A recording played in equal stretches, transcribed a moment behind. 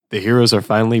The heroes are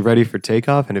finally ready for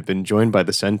takeoff and have been joined by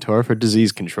the Centaur for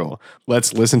disease control.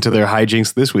 Let's listen to their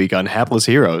hijinks this week on Hapless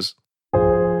Heroes.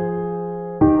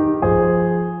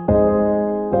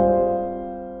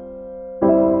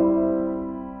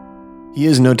 He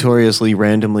is notoriously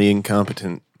randomly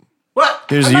incompetent. What?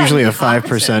 There's I'm not usually a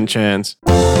incompetent. 5% chance.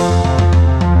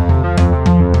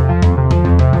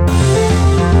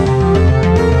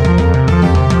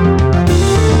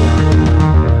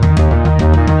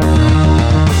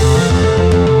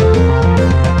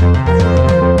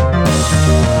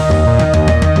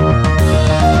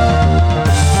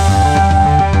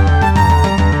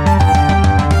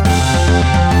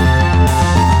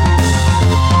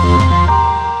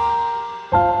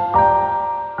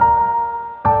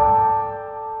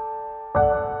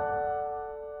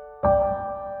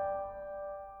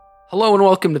 Hello and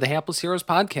welcome to the Hapless Heroes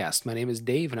podcast. My name is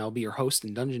Dave and I'll be your host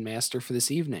and dungeon master for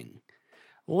this evening.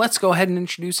 Let's go ahead and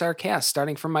introduce our cast.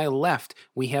 Starting from my left,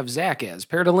 we have Zach as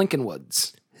Perida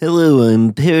Lincolnwoods. Hello,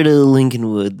 I'm Perida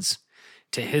Lincolnwoods.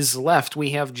 To his left,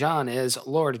 we have John as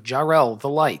Lord Jarrell the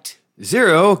Light.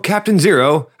 Zero, Captain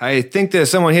Zero. I think there's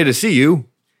someone here to see you.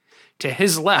 To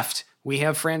his left, we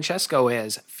have Francesco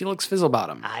as Felix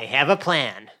Fizzlebottom. I have a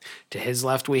plan. To his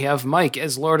left, we have Mike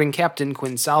as Lord and Captain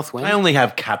Quinn Southwind. I only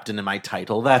have captain in my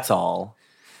title, that's all.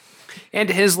 And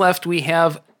to his left, we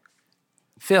have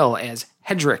Phil as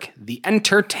Hedrick the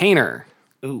Entertainer.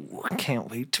 Ooh, I can't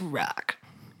wait to rock.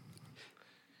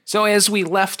 So as we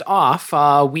left off,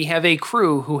 we have a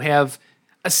crew who have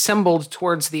assembled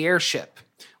towards the airship.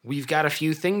 We've got a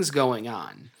few things going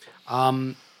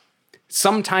on.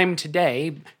 Sometime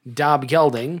today, Dob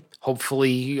Gelding,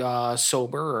 hopefully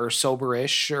sober or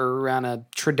soberish or on a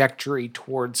trajectory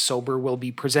towards sober, will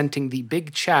be presenting the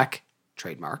big check,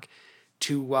 trademark,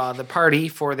 to the party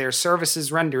for their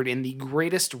services rendered in the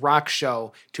greatest rock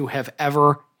show to have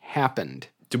ever happened.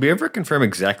 Did we ever confirm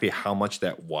exactly how much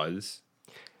that was?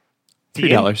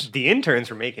 $3. The interns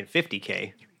were making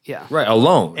 $50K, Yeah. Right,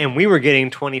 alone. and we were getting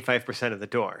 25% of the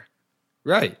door.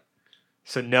 Right.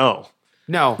 So no.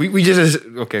 No, We just,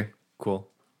 okay, cool.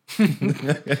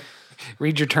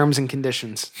 read your terms and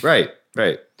conditions. Right.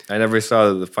 I never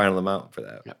saw the final amount for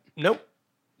that. Nope.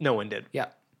 No one did. Yeah.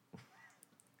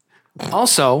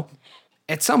 Also,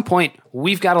 at some point,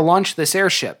 we've got to launch this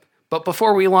airship. But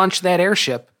before we launch that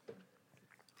airship,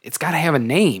 it's got to have a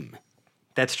name.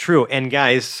 That's true. And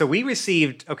guys, so we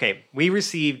received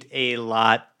a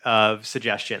lot of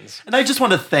suggestions. And I just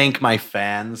want to thank my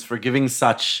fans for giving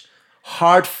such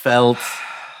heartfelt,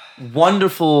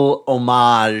 wonderful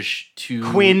homage to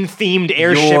Quinn themed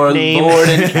airship your name. Lord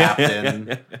and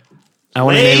Captain. I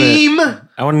want to name it. Lame.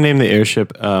 I want to name the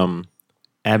airship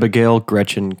Abigail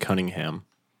Gretchen Cunningham.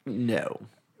 No.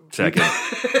 Second.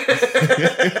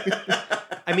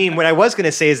 I mean, what I was going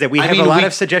to say is that we I have mean, a lot we-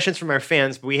 of suggestions from our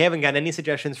fans, but we haven't gotten any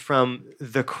suggestions from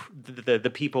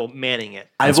the people manning it.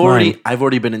 I've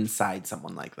already been inside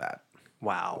someone like that.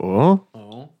 Wow.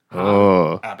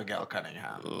 Oh. Abigail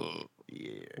Cunningham.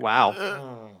 Wow.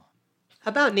 How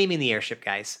about naming the airship,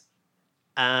 guys?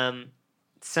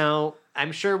 So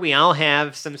I'm sure we all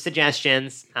have some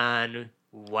suggestions on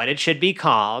what it should be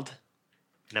called.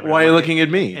 And I'm gonna Why are you look looking at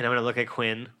me? And I'm going to look at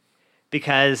Quinn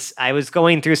because I was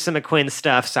going through some of Quinn's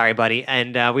stuff. Sorry, buddy.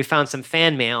 And we found some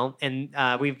fan mail, and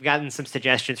we've gotten some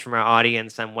suggestions from our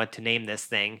audience on what to name this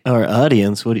thing. Our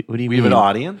audience? What do you mean? We have an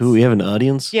audience? Who, we have an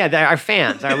audience? Yeah, they're our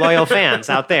fans, our loyal fans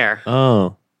out there.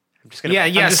 Oh. I'm just gonna,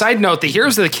 Yeah. Side note, the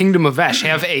Heroes of the Kingdom of Vesh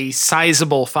have a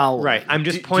sizable following. Right. I'm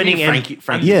just Do you pointing mean in.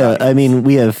 Frankie Yeah, I mean,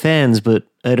 we have fans, but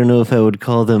I don't know if I would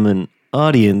call them an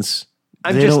audience.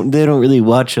 They don't really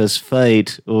watch us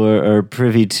fight or are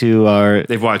privy to our...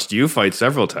 They've watched you fight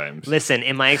several times. Listen,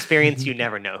 in my experience, you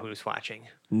never know who's watching.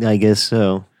 I guess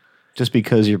so. Just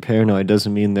because you're paranoid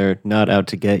doesn't mean they're not out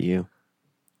to get you.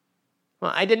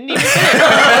 Well, I didn't even say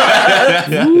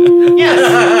it.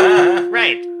 Yes.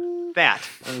 Right. That.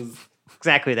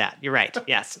 Exactly that. You're right.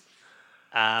 Yes.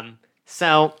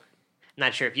 So,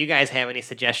 not sure if you guys have any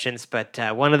suggestions, but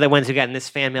one of the ones we got in this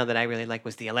fan mail that I really like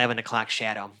was the 11 o'clock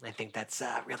shadow. I think that's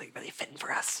really, really fitting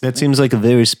for us. That seems like a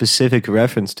very specific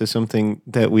reference to something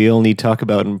that we only talk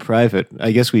about in private.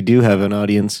 I guess we do have an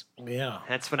audience. Yeah.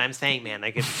 That's what I'm saying, man.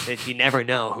 Like, you never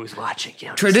know who's watching. You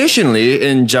know? Traditionally,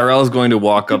 and Jarrell's going to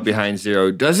walk up behind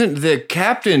Zero, doesn't the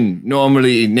captain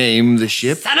normally name the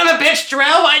ship? Son of a bitch,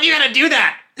 Jarrell, why'd you gotta do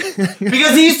that?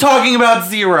 Because he's talking about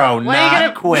Zero, Why not you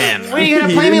gotta, Quinn. Why are you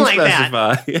gonna play me like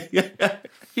that?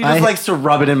 He just likes to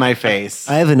rub it in my face.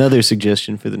 I have another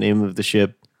suggestion for the name of the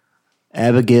ship.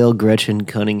 Abigail Gretchen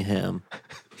Cunningham.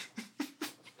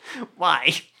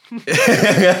 Why?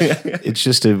 It's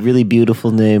just a really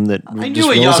beautiful name that I just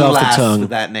knew a rolls young off lass the tongue. with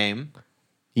that name.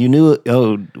 You knew it.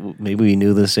 Oh, maybe we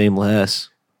knew the same lass.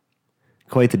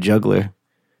 Quite the juggler.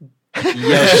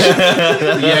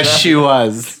 Yes, she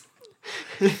was.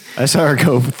 I saw her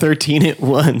go 13 at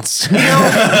once.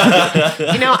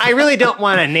 I really don't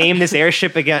want to name this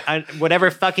airship again. Whatever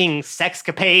fucking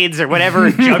sexcapades or whatever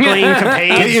juggling Get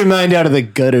capades. your mind out of the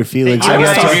gutter, Felix. I I'm was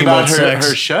not Talking about her, sex.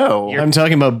 her show. I'm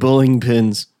talking about bowling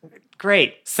pins.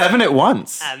 Great. 7 at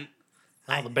once.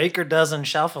 Well, the baker dozen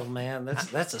shuffle, man.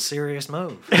 That's a serious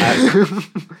move. I'm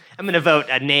going to vote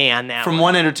a nay on that From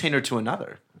one entertainer to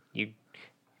another.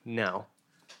 No.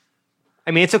 I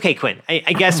mean, it's okay, Quinn.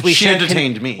 I guess we She should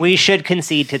entertained me. We should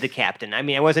concede to the captain. I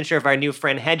mean, I wasn't sure if our new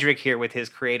friend Hedrick here with his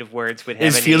creative words would have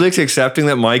Is any. Felix accepting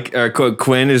that Mike or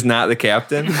Quinn is not the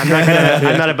captain? I'm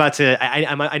not about to.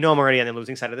 I know I'm already on the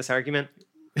losing side of this argument.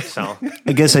 So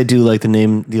I guess I do like the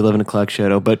name the 11 o'clock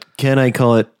shadow, but can I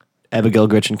call it Abigail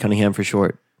Gretchen Cunningham for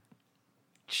short?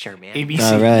 sure, man.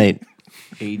 ABC. All right.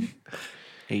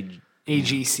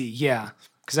 AGC, yeah.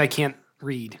 Because I can't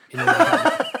read. In my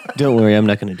head. Don't worry, I'm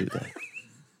not going to do that.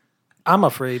 I'm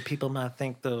afraid people might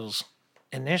think those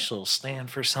initials stand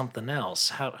for something else.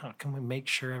 How can we make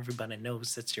sure everybody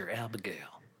knows that's your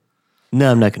Abigail? No,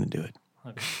 I'm not going to do it.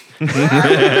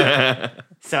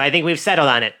 So I think we've settled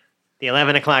on it. The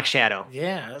 11 o'clock shadow.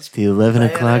 Yeah, that's The 11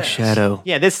 o'clock Badass. shadow.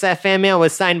 Yeah, this fan mail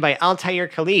was signed by Altair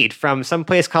Khalid from some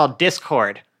place called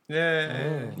Discord.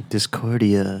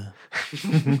 Discordia.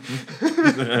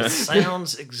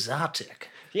 sounds exotic.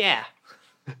 Yeah.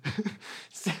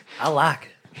 I like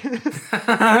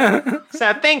it.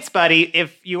 So thanks, buddy,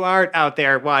 if you are out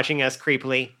there watching us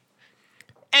creepily.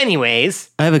 Anyways,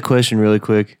 I have a question really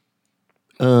quick.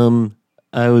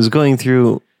 I was going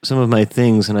through some of my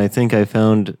things, and I think I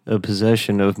found a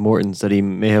possession of Morton's that he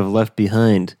may have left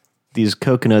behind. These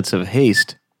coconuts of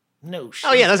haste. No shit.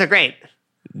 oh yeah, those are great.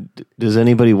 Does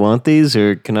anybody want these,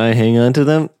 or can I hang on to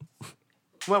them?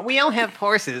 Well, we all have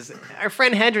horses. Our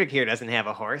friend Hedrick here doesn't have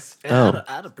a horse. Oh.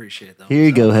 I'd appreciate those. Here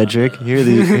you go, Hedrick. Here are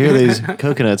these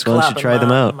coconuts. Why don't you Clapping try them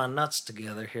my- out? My nuts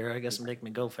together here. I guess make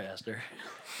me go faster.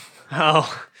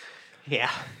 Oh, yeah,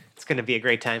 it's gonna be a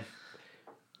great time.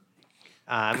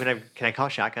 Can I call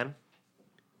shotgun?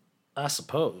 I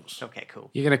suppose. Okay, cool.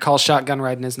 You're going to call shotgun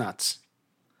riding his nuts.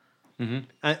 I mean,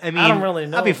 I don't really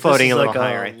know. I'll be if this floating is a little like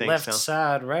higher. I think left so.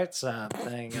 side, right side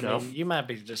thing. I No. mean, you might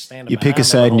be just standing. You pick behind a me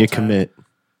side the and you whole time. commit.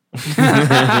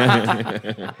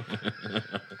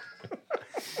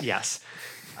 Yes.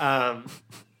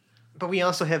 But we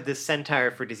also have this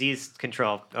centaur for disease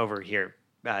control over here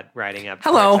riding up.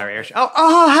 Hello. towards our airship. Oh,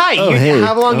 hi. Oh, hey.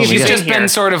 How long Oh, have my you She's God. been just here? been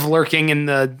sort of lurking in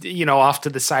the, off to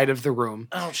the side of the room.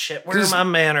 Oh shit! Where are my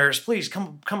manners? Please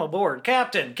come aboard,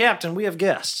 Captain. We have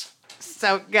guests.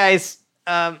 So, guys,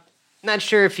 not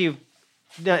sure if you.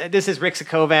 This is Rixa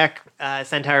Kovac,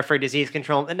 Centaur for Disease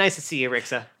Control. Nice to see you,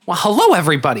 Rixa. Well, hello,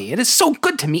 everybody. It is so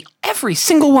good to meet every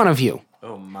single one of you.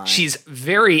 Oh my. She's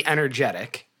very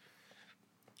energetic.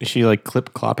 Is she like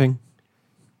clip clopping?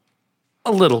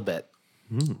 A little bit.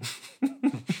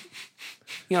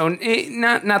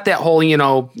 Not that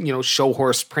whole, show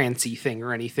horse prancy thing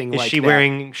or anything Is like that. she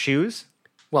wearing shoes?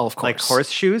 Well, of course. Like horse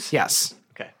shoes? Yes.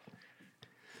 Okay.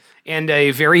 And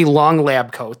a very long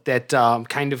lab coat that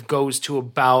kind of goes to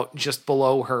about just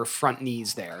below her front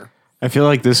knees there, I feel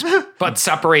like this. but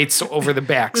separates over the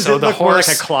back. Does So it the look more horse,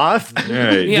 like a cloth?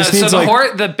 Right. yeah. This So needs the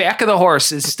like- the back of the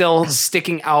horse is still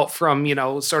sticking out from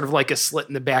sort of like a slit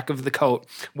in the back of the coat,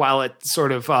 while it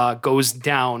sort of goes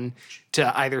down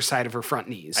to either side of her front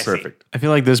knees. Perfect. I feel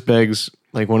like this begs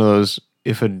like one of those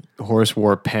if a horse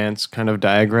wore pants kind of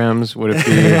diagrams. Would it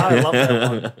be? I love that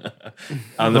one.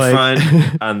 On the Like-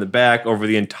 front, on the back, over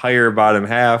the entire bottom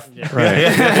half. Right.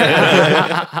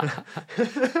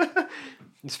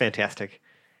 It's fantastic.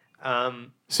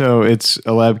 So it's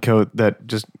a lab coat that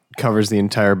just covers the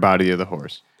entire body of the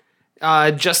horse.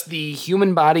 Just the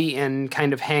human body and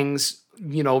kind of hangs,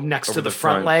 next Over to the the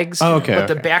front front. legs. Oh, okay, But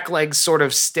the okay. back legs sort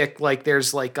of stick like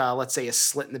there's like, let's say, a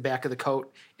slit in the back of the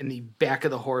coat, and the back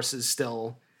of the horse is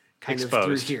still kind of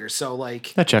Exposed. through here. So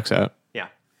like, That checks out. Yeah.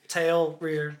 Tail,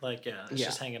 rear, it's Yeah.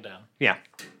 just hanging down. Yeah.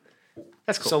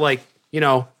 That's cool. so like,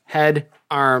 head,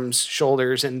 arms,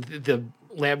 shoulders, and the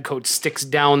lab coat sticks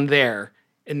down there,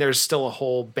 and there's still a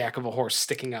whole back of a horse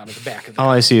sticking out of the back of the All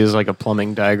I see is like a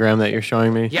plumbing diagram that you're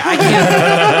showing me. Yeah, I can't.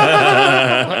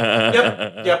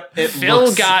 Yep. It Phil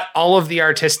looks, got all of the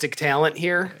artistic talent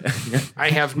here. I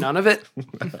have none of it. it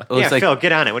yeah, looks like Phil,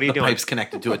 get on it. What are you the doing? pipe's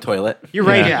connected to a toilet. You're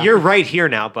right. Yeah. You're right here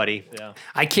now, buddy.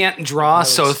 I can't draw,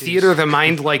 so excuse. theater of the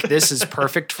mind like this is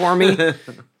perfect for me.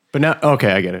 But now,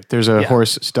 okay, I get it. There's a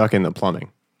horse stuck in the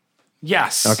plumbing.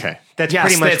 Yes. Okay. That's Yes,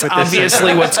 pretty much that's what this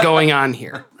obviously what's going on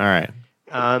here. All right.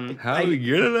 How do we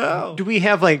get it out? Do we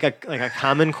have like a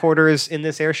common quarters in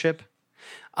this airship?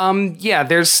 Yeah,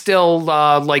 there's still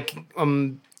on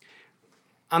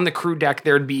the crew deck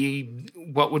there'd be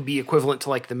what would be equivalent to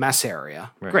like the mess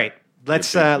area. Great.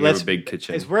 Let's We have let's a big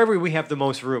kitchen. It's wherever we have the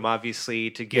most room, obviously,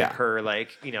 to get Yeah. her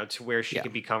to where she Yeah.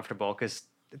 can be comfortable because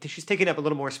she's taking up a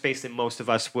little more space than most of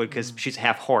us would because she's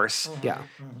half horse. Yeah.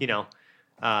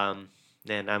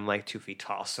 And I'm like 2 feet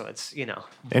tall, so it's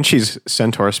And she's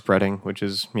centaur spreading, which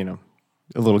is, a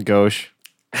little gauche.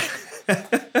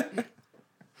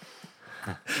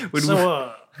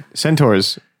 So,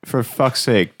 Centaurs, for fuck's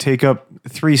sake, take up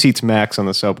 3 seats max on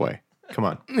the subway. Come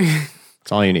on.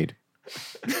 That's all you need.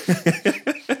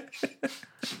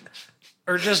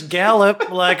 or just gallop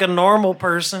like a normal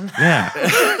person. Yeah.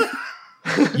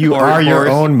 You are your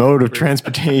own mode of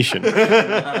transportation. What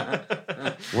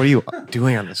are you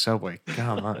doing on the subway?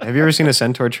 Come on. Have you ever seen a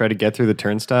centaur try to get through the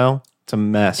turnstile? It's a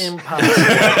mess. Impossible.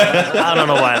 I don't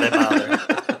know why they bother.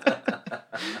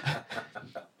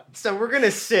 So we're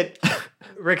gonna sit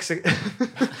Rick. We're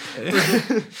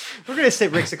gonna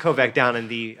sit Rick Sokovac down in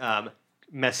the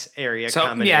mess area. So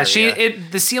common yeah, area.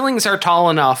 the ceilings are tall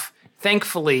enough,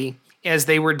 thankfully, as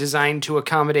they were designed to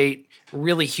accommodate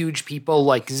really huge people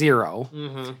like Zero.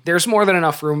 There's more than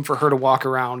enough room for her to walk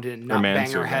around and not bang her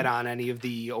manservant. head on any of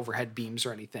the overhead beams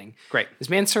or anything. Great. Is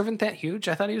manservant that huge?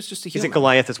 I thought he was just a He's human. a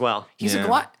Goliath as well. He's a Yeah.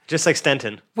 Goliath. Just like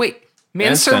Stenton Wait,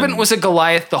 manservant Stenton. was a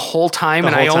Goliath the whole time,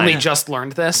 and whole I only time. just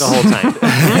learned this. the whole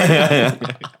time.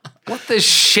 What the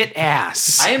shit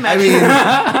ass? I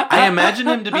imagine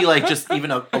him to be like just even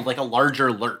a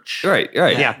larger lurch. Right.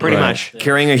 Yeah, pretty much.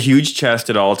 Carrying a huge chest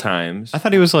at all times. I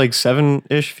thought he was like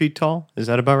 7-ish feet tall. Is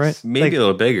that about right? Maybe a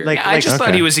little bigger. like- I just thought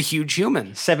okay. he was a huge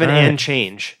human. 7 All right. and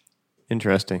change.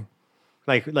 Interesting.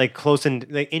 Like close and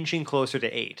like inching closer to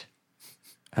 8.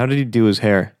 How did he do his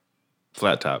hair?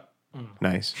 flat top.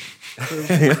 Nice.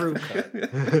 Crew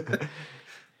cut.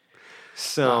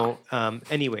 So,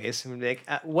 anyways, I'm like,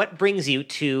 what brings you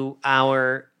to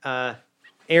our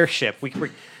airship? We're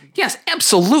Yes,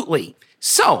 absolutely.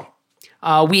 So,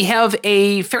 we have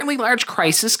a fairly large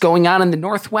crisis going on in the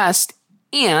Northwest,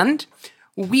 and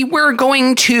we were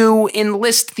going to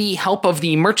enlist the help of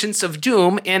the Merchants of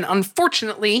Doom, and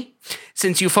unfortunately,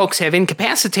 since you folks have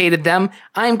incapacitated them,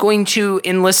 I'm going to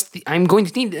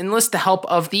need to enlist the help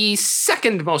of the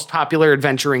second most popular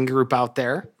adventuring group out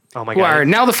there. Oh my who God. are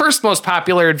now the first most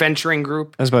popular adventuring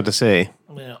group. I was about to say,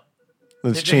 Yeah.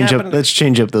 let's Did it change up. happen- Let's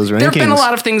change up those rankings. There have been a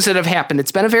lot of things that have happened.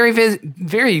 It's been a very,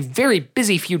 very, very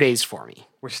busy few days for me.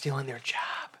 we're stealing their job.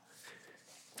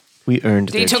 We earned.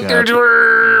 They their took job. their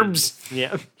gerbs.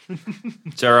 Yeah.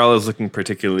 Jarl is looking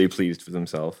particularly pleased with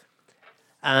himself.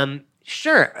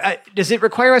 Sure. Does it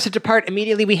require us to depart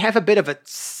immediately? We have a bit of a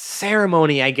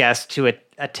ceremony, I guess, to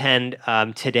attend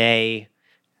today.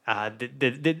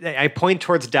 I point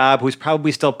towards Dob, who's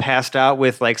probably still passed out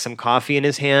with like some coffee in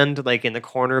his hand, like in the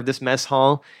corner of this mess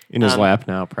hall. in his lap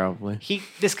now, probably.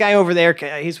 This guy over there,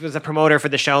 he was a promoter for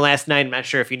the show last night. I'm not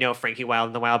sure if you know Frankie Wild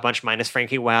and the Wild Bunch minus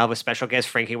Frankie Wild with special guest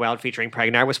Frankie Wild featuring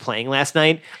Pragnar was playing last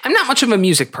night. I'm not much of a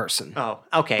music person. Oh,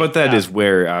 okay. But that is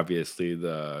where, obviously,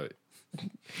 the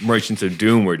Merchants of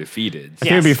Doom were defeated. I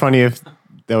think it'd be Yes. funny if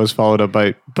that was followed up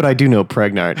by, but I do know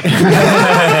Pregnart.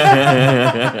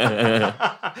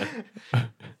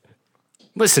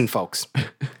 Listen, folks.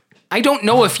 I don't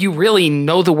know if you really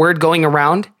know the word going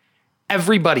around.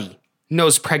 Everybody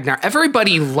knows Pregnart.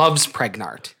 Everybody loves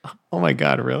Pregnart. Oh my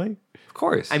God, really? Of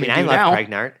course. I mean, They I do love now.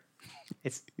 Pregnart.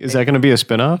 Is that going to be a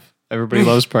spinoff? Everybody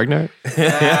loves Pregnart?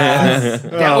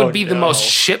 That would be the most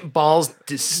shitballs,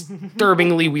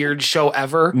 disturbingly weird show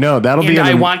ever. No, that'll and be in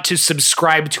I the- want to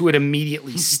subscribe to it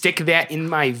immediately. Stick that in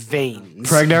my veins.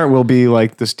 Pregnart will be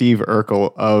like the Steve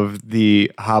Urkel of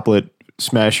the Hoplet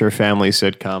Smasher family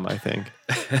sitcom, I think.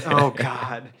 Oh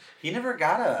God, He never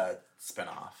got a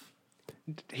spinoff.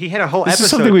 he had a whole This episode. is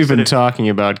something we've been sort of- talking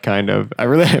about, kind of. I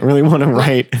really want to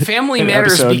write. Family an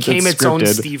Matters episode became that's its own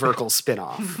scripted. Steve Urkel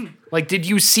spinoff. Like, did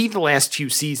you see the last few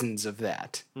seasons of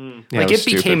that? Yeah, Like, was it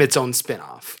became stupid. its own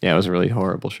spinoff. Yeah, it was a really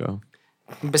horrible show.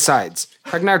 Besides,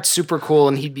 Pregnart's super cool,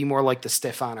 and he'd be more like the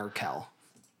Stefan Urkel.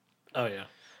 Oh yeah.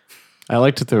 I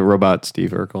liked the robot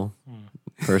Steve Urkel,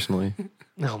 personally.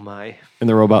 Oh my, And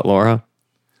the robot Laura.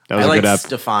 That was I a like good app.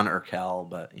 Stefan Urkel,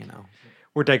 but you know.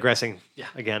 we're digressing.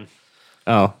 Again.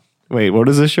 Oh, wait, what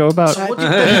is this show about?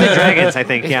 The dragons, I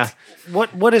think. Yeah.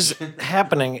 What is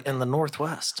happening in the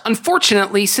Northwest?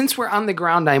 Unfortunately, since we're on the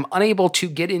ground, I'm unable to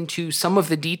get into some of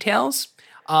the details.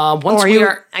 Once Are we you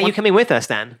are, you coming with us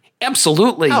then?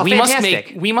 absolutely, Oh, we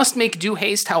fantastic. must make due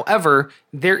haste. However,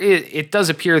 it does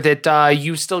appear that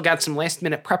you still got some last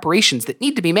minute preparations that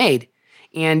need to be made,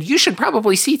 and you should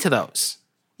probably see to those.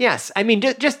 Yes. I mean,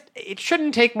 just it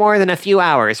shouldn't take more than a few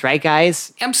hours, right,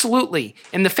 guys? Absolutely,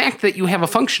 and the fact that you have a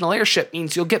functional airship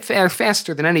means you'll get there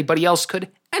faster than anybody else could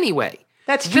anyway.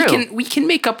 That's true. We can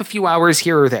make up a few hours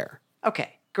here or there. Okay,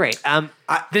 great.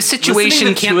 The situation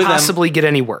Listening to can't two of them- possibly get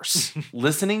any worse.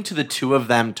 Listening to the two of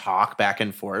them talk back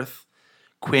and forth,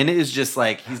 Quinn is just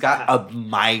like, he's got a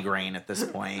migraine at this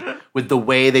point with the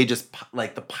way they just,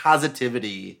 like, the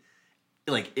positivity,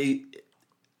 like,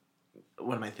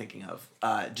 what am I thinking of?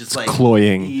 Just like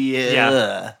cloying.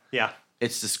 Yeah. yeah.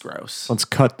 It's just gross. Let's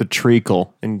cut the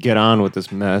treacle and get on with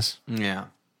this mess. Yeah.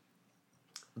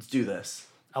 Let's do this.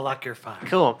 I'll lock your fire.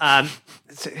 Cool.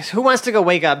 So who wants to go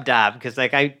wake up Dob? Because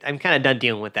like I'm kind of done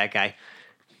dealing with that guy.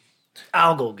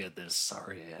 I'll go get this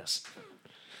sorry ass.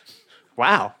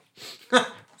 Wow.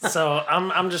 So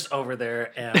I'm just over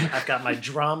there, and I've got my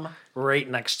drum right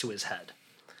next to his head,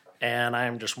 and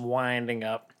I'm just winding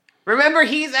up. Remember,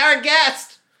 he's our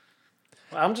guest.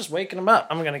 I'm just waking him up.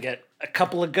 I'm gonna get a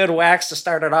couple of good whacks to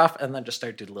start it off, and then just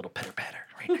start doing a little pitter patter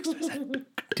right next to his head.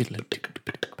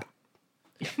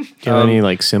 Do you have any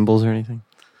like symbols or anything?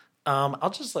 I'll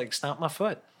just like stomp my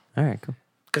foot, All right, cool.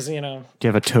 because Do you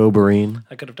have a tobarine?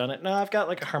 I could have done it. No, I've got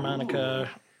like a harmonica,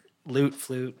 lute,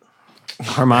 flute.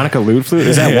 Harmonica lute flute?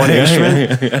 Is that one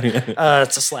instrument?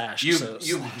 It's a slash. You so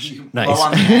Nice. blow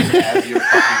on the hand as you're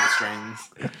fucking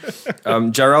the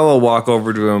strings. Jarrell will walk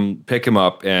over to him, pick him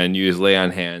up, and use lay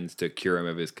on hands to cure him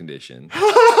of his condition.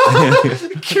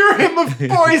 Cure him of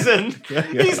poison.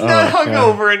 He's not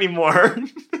hungover anymore.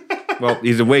 Well,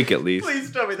 he's awake at least.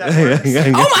 Please tell me that works.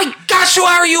 Oh my gosh, who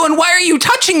are you and why are you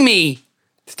touching me?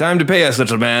 It's time to pay us,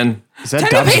 little man. Is that Time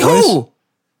to Dub's pay voice? who?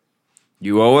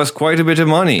 You owe us quite a bit of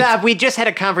money. Dob, we just had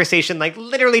a conversation like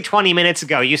literally 20 minutes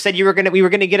ago. You said we were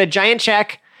gonna get a giant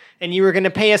check and you were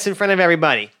gonna pay us in front of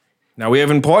everybody. Now we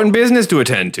have important business to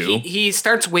attend to. He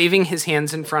starts waving his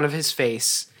hands in front of his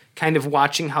face, kind of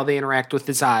watching how they interact with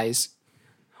his eyes.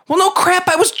 Well, no crap,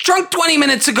 I was drunk 20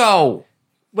 minutes ago.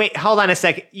 Wait, hold on a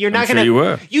second. You're not sure gonna. you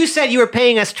were. You said you were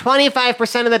paying us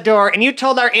 25% of the door, and you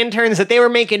told our interns that they were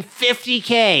making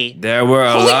 $50K. There were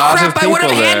a Holy lot crap, of I people would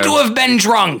have there. had to have been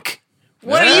drunk.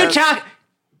 What are you talking?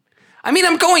 I mean,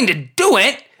 I'm going to do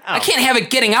it. I Oh. can't have it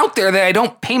getting out there that I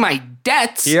don't pay my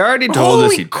debts. He already told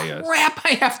us Holy he'd pay us. crap, I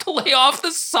have to lay off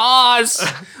the sauce.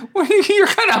 You're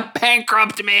going to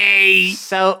bankrupt me.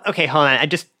 So, okay, hold on.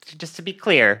 Just to be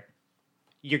clear,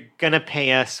 you're gonna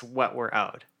pay us what we're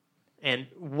owed, and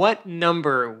what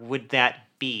number would that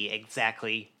be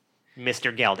exactly,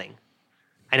 Mr. Gelding?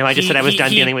 I know I just He- said I was he- done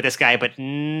he- dealing with this guy, but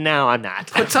now I'm not.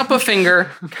 Puts up a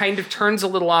finger, kind of turns a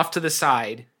little off to the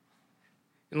side,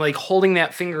 and like holding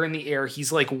that finger in the air,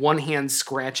 he's like one hand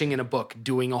scratching in a book,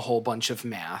 doing a whole bunch of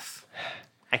math.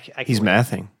 He's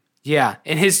mathing. Yeah,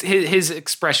 and his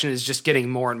expression is just getting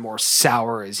more and more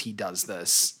sour as he does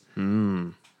this.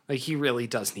 Like he really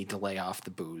does need to lay off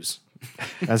the booze.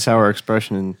 That's how our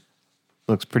expression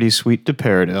looks pretty sweet to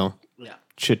Paradil. yeah.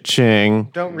 Cha-ching.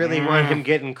 Don't really want him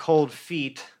getting cold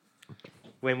feet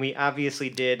when we obviously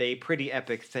did a pretty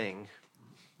epic thing.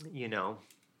 You know,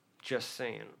 just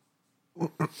saying.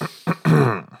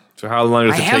 So how long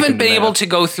does I it take haven't him been able math? to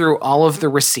go through all of the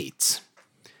receipts,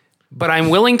 but I'm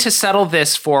willing to settle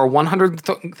this for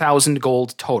 100,000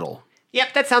 gold total.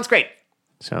 Yep, that sounds great.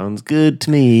 Sounds good to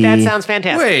me. That sounds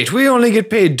fantastic. Wait, we only get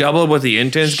paid double what the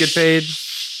interns get paid?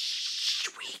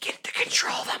 We get to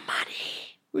control the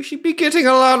money. We should be getting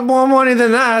a lot more money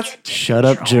than that. Shut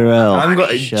up, Jarrell.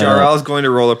 Shut up. Jarrell's going to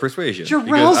roll a persuasion. Jarrell's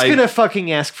because I- gonna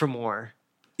fucking ask for more.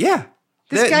 Yeah.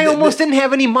 This guy almost didn't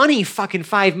have any money fucking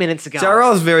 5 minutes ago.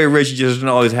 Jarrell's very rich, he just doesn't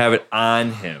always have it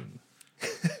on him.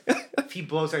 If he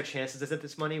blows our chances at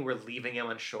this money, we're leaving him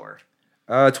on shore.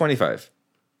 25.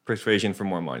 Persuasion for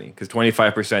more money. Because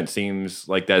 25% seems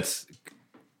like that's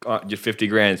just 50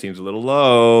 grand seems a little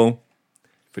low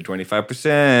for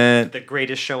 25%. The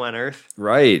greatest show on earth.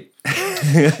 Right.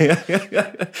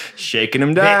 Shaking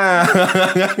him down.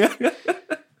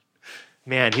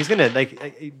 Man, he's gonna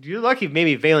like. You're lucky.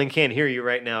 Maybe Valen can't hear you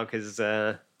right now because.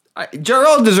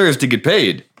 Jarrell deserves to get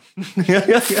paid.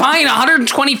 Fine,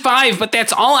 125, but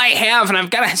that's all I have, and I've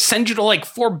got to send you to like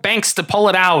 4 banks to pull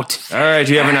it out. All right,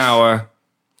 you have an hour.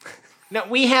 No,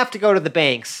 we have to go to the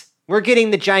banks. We're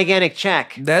getting the gigantic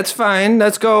check. That's fine.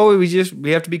 Let's go.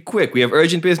 We have to be quick. We have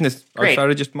urgent business Great. outside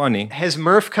of just money. Has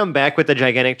Murph come back with the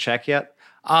gigantic check yet?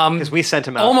 Because we sent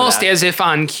him out. Almost for that. as if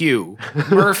on cue.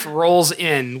 Murph rolls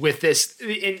in with this,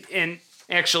 and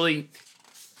actually,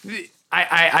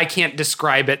 I can't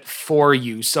describe it for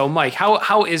you. So, Mike,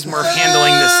 how is Murph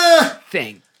handling this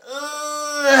thing?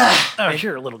 Oh,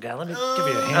 here, little guy. Let me give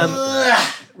you a hand. with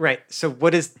that. Right. So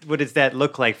what does that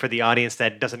look like for the audience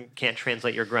that can't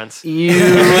translate your grunts? You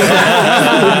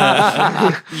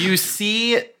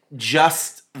see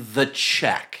just the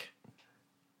check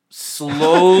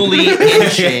slowly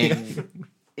inching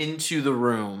into the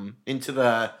room,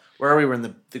 where are we? We're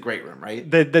in the great room, right?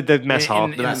 The mess hall.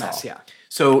 In the mess mess, hall. yeah.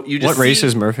 So you just What race see-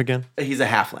 is Murph again? He's a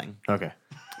halfling. Okay.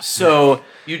 So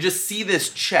you just see this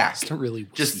check Don't really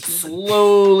just see human.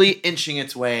 slowly inching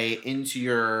its way into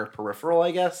your peripheral,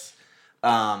 I guess.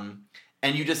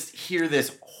 And you just hear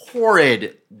this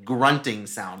horrid grunting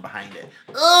sound behind it.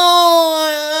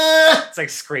 Oh, It's like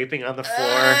scraping on the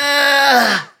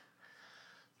floor.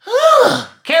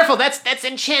 Careful, that's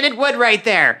enchanted wood right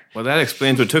there. Well, that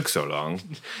explains what took so long.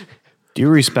 Do you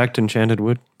respect enchanted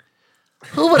wood?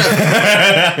 who would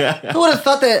have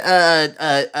thought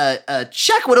that a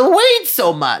check would have weighed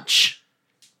so much?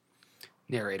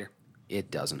 Narrator. It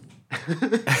doesn't.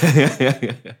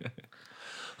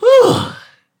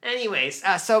 Anyways,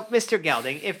 so Mr.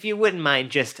 Gelding, if you wouldn't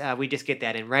mind, we just get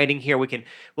that in writing here.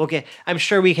 I'm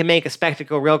sure we can make a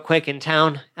spectacle real quick in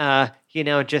town. You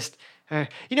know what? Just can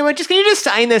you just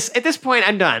sign this? At this point,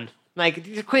 I'm done.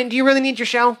 Like, Quinn, do you really need your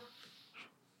show?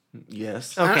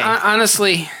 Yes. Okay.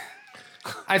 Honestly,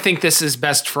 I think this is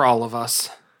best for all of us.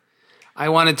 I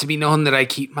want it to be known that I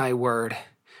keep my word,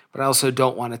 but I also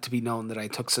don't want it to be known that I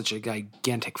took such a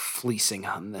gigantic fleecing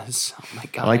on this. Oh my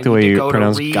god! I like the need way to you go to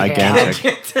pronounce rehab.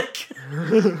 gigantic.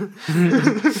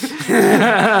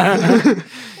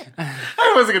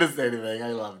 I wasn't gonna say anything.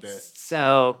 I loved it.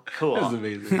 So cool. It was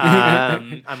amazing.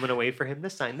 I'm gonna wait for him to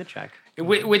sign the check.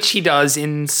 Which he does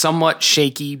in somewhat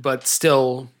shaky but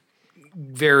still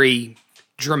very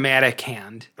dramatic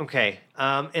hand. Okay.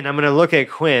 And I'm gonna look at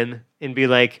Quinn and be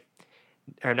like,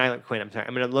 or not Quinn. I'm sorry.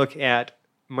 I'm gonna look at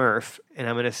Murph and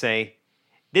I'm gonna say,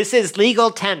 "This is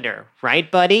legal tender, right,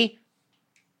 buddy?"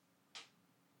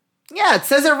 Yeah, it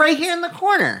says it right here in the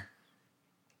corner.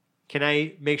 Can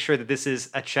I make sure that this is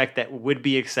a check that would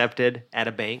be accepted at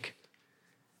a bank?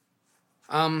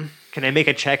 Can I make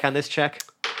a check on this check?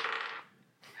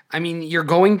 I mean, you're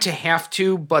going to have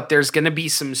to, but there's going to be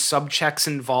some sub-checks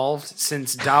involved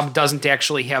since Dob doesn't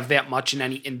actually have that much in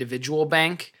any individual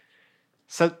bank.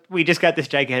 So we just got this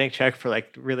gigantic check for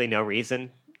like really no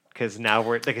reason because now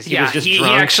we're like he Yeah, was just he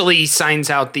drunk. actually signs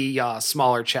out the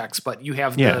smaller checks, but you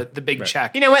have Yeah. the big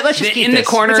check. You know what? Let's just keep in this. the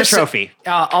corner. It's a trophy.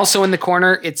 Also in the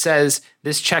corner, it says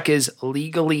this check is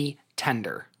legally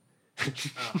tender.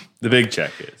 The big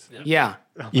check is. Yeah,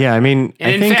 Yeah, I mean,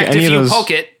 and I in think fact, any if of you those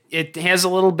poke it, it has a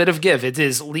little bit of give. It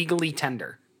is legally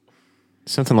tender.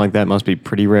 something like that must be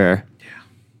pretty rare.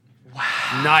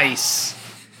 Nice.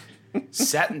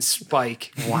 Set and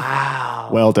spike. Wow.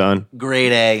 Well done.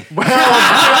 Grade A.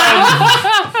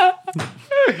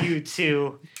 You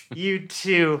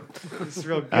too. It's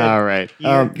real good. All right.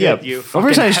 You're good, yeah. you fucking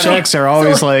Oversized pedo. checks are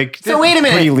always like. So wait a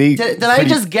minute. pretty le- Did I pretty-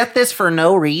 just get this for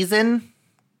no reason?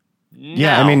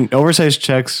 Yeah, I mean, oversized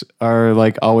checks are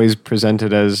like always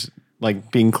presented as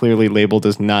like being clearly labeled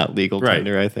as not legal Right.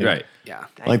 tender. I think. Yeah.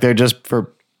 Like they're just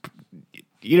for.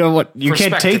 You know what? You For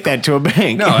can't take spectacle. that to a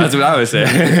bank. No, that's what I was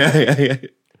saying.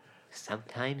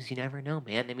 Sometimes you never know,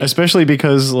 man. I mean, Especially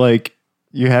because like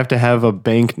you have to have a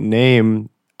bank name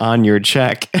on your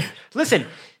check. listen.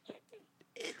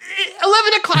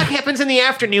 11 o'clock happens in the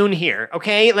afternoon here,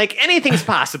 okay? Like, anything's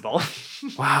possible.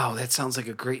 Wow, that sounds like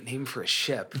a great name for a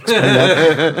ship.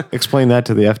 Explain that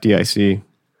to the FDIC.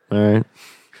 All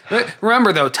right.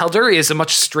 Remember, though, Tal'Duri is a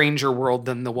much stranger world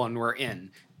than the one we're in.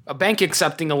 A bank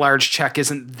accepting a large check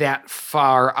isn't that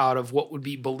far out of what would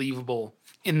be believable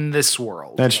in this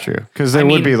world. That's true. Because there I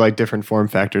would mean- be like different form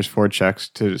factors for checks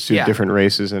to suit Yeah. different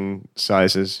races and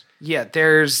sizes. Yeah,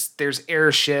 there's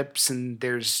airships and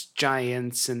there's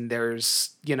giants and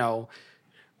there's,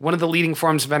 one of the leading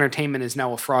forms of entertainment is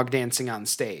now a frog dancing on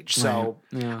stage. So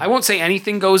I won't say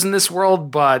anything goes in this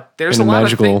world, but there's In a a lot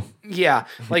magical of things. Yeah,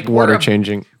 like Water we're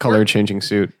changing, color changing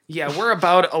suit. Yeah, we're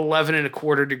about 11 and a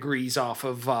quarter degrees off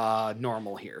of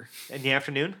normal here. In the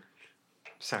afternoon?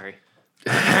 Sorry.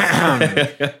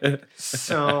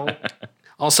 So,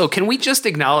 Also, can we just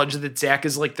acknowledge that Zach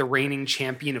is like the reigning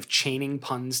champion of chaining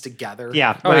puns together?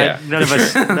 yeah. Oh, yeah. None of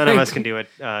us can do it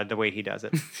the way he does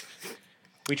it.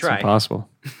 We try. Impossible.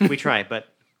 We try, but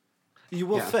You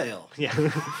will fail. yeah.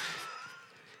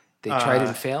 They tried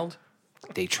and failed.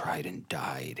 They tried and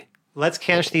died. Let's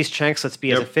cash these checks. Let's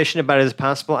be as efficient about it as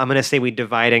possible. I'm going to say we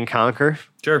divide and conquer.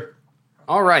 Sure.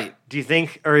 All right. Do you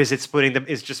think, or is it splitting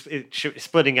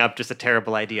up just a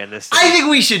terrible idea in this? I think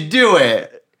we should do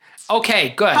it. Okay,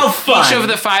 good. How fun. Each of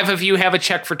the 5 of you have a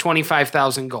check for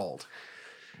 25,000 gold.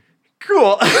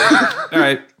 Cool. All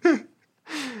right.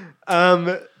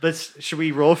 Should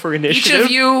we roll for Each initiative?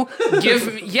 of you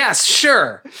yes,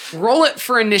 sure. Roll it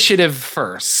for initiative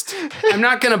first. I'm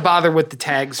not going to bother with the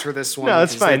tags for this one. No,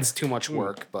 that's 'cause fine. It's too much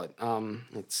work, but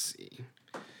let's see.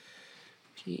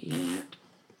 P,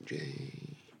 J.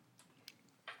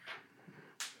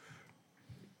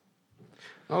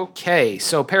 Okay,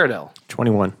 so Paradil,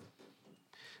 21.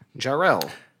 Jarrell,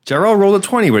 Jarrell rolled a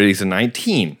 20, but he's a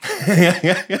 19.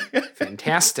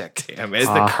 fantastic. Damn it.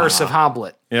 The Curse of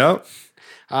Hoblet. Yep.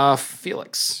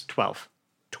 Felix, 12.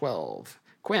 12.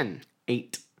 Quinn,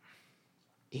 8.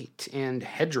 8. And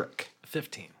Hedrick,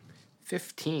 15.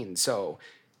 15. So,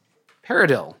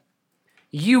 Paradil,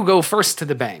 you go first to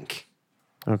the bank.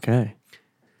 Okay.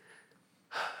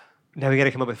 Now we got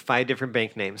to come up with 5 different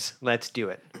bank names. Let's do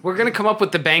it. We're going to come up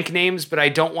with the bank names, but I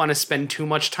don't want to spend too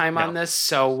much time on this.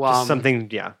 So, Something,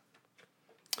 yeah.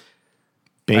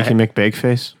 Banky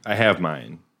McBakeface. I have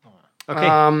mine. Okay.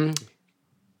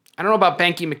 I don't know about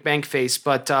Banky McBankface,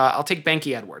 but I'll take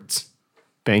Banky Edwards.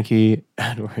 Banky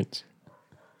Edwards.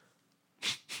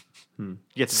 you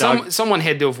get the dog. Someone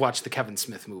had to have watched the Kevin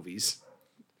Smith movies.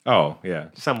 Oh, yeah.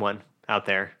 Someone out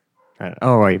there. Right.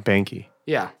 Oh, right. Banky.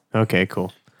 Yeah. Okay,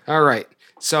 cool. All right.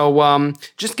 So,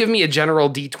 just give me a general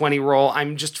D20 roll.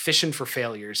 I'm just fishing for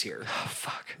failures here.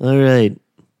 All right.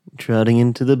 Trotting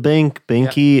into the bank,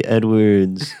 Banky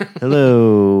Edwards.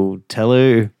 Hello,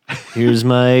 teller. Here's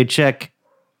my check.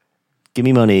 Give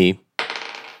me money.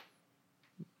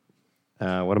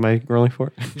 What am I rolling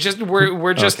for? Just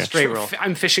we're just Okay. Straight roll.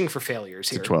 I'm fishing for failures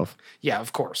here. 12. Yeah,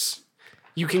 of course.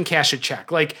 You can cash a check.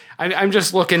 Like I'm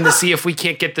just looking to see if we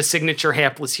can't get the signature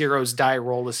hapless heroes die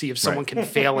roll to see if someone can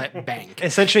fail at bank.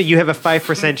 Essentially, you have a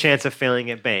 5% chance of failing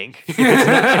at bank. If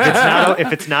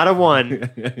it's not a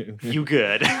 1, you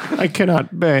good. I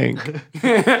cannot bank.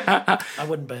 I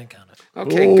wouldn't bank on it.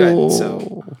 Okay, good.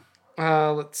 So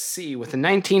let's see. With a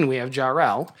 19, we have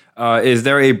Jarrell. Is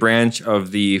there a branch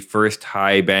of the First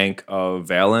High Bank of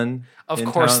Valen? Of in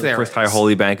course town? there First High is.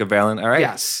 Holy Bank of Valen. All right.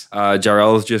 Yes.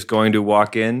 Jarrell's just going to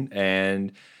walk in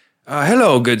and,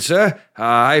 hello, good sir.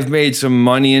 I've made some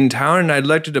money in town and I'd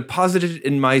like to deposit it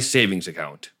in my savings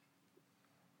account.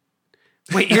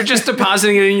 Wait, you're just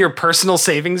depositing it in your personal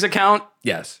savings account?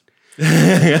 Yes.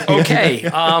 Okay.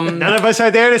 None of us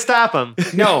are there to stop him.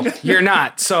 No, you're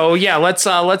not. So yeah,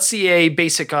 let's see a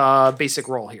basic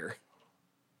roll here.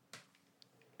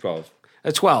 12.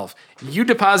 A 12. You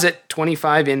deposit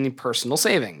 25 in personal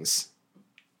savings.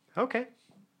 Okay.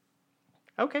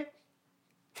 Okay.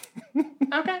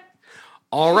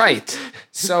 All right.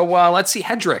 So let's see,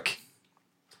 Hedrick.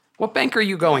 What bank are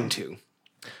you going to?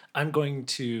 I'm going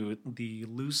to the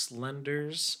Loose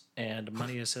Lenders and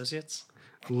Money Associates.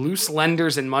 Loose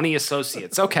Lenders and Money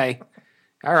Associates. Okay.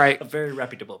 All right. A very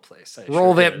reputable place. I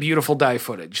Roll assure that you. beautiful die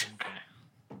footage.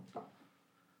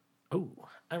 Oh,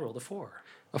 I rolled a 4.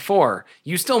 A 4.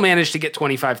 You still managed to get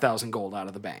 25,000 gold out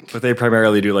of the bank. But they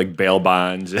primarily do like bail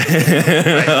bonds,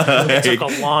 It took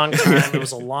a long time. There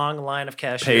was a long line of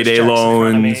cash. payday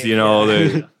loans, you know,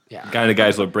 the kind of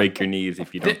guys will break your knees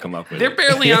if you don't come up with They're it.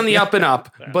 barely on the up and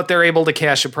up, but they're able to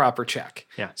cash a proper check.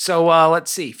 Yeah. So let's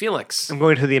see. Felix, I'm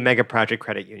going to the Omega Project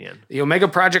Credit Union, the Omega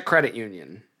Project Credit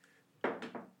Union.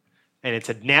 and it's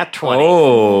a nat 20.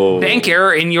 Oh. Bank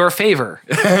error in your favor.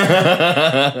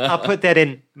 I'll put that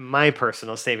in my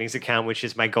personal savings account, which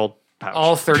is my gold pouch.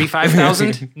 All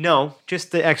 35,000? No,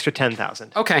 just the extra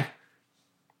 10,000. I'm Okay. going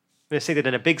to stick that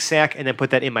in a big sack and then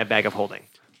put that in my bag of holding.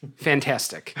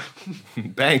 Fantastic.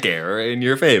 Bank error in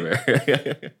your favor.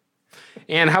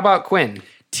 And how about Quinn?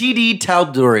 TD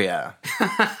Talduria.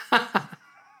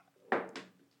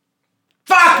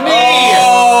 Fuck me!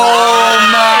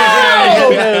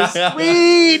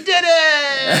 We did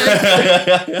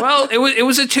it! Well, it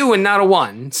was a 2 and not a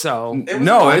 1, so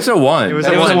No, it's a 1. It was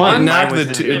a one. Knocked Mine the,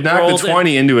 was two, a- it knocked rolled the it.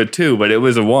 20 into a 2, but it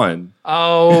was a 1.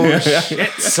 oh shit,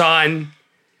 son.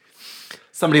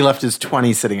 Somebody left his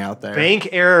 20 sitting out there. Bank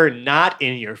error not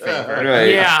in your favor. Right.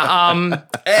 Yeah,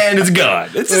 And it's gone.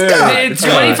 It's gone. it's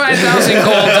 25,000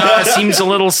 gold seems a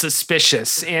little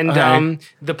suspicious, and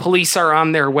the police are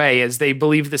on their way as they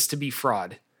believe this to be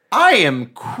fraud. I am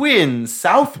Quinn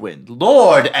Southwind,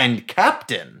 Lord and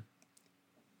Captain.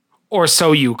 Or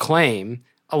so you claim.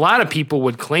 A lot of people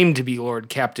would claim to be Lord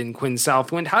Captain Quinn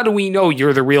Southwind. How do we know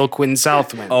you're the real Quinn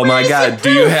Southwind? Oh my God.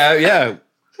 Do you have,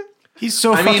 He's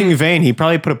so I fucking mean- vain. He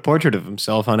probably put a portrait of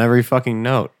himself on every fucking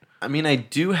note. I mean, I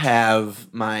do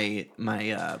have my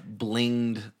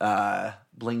blinged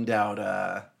out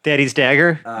Daddy's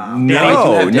dagger. No,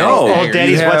 no. Oh,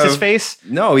 Daddy's You what's his have- face?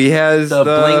 No, he has The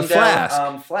the blinged flask.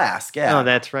 out flask. Yeah. Oh,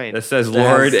 that's right. that says That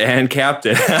Lord has- and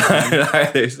Captain on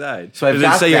either side. So I've Does it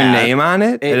got say your that. name on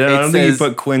it? It- I don't it think you says-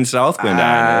 put Quinn Southwind on it.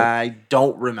 I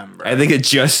don't remember. I think it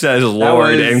just says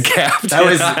Lord was- and Captain. that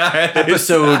was on either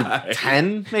episode side.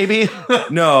 10, maybe.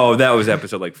 No, that was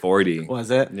episode like 40.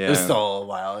 Was it? Yeah. It was still a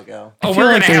while ago. Oh, feel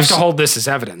we're like gonna have to there's- hold this as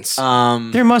evidence.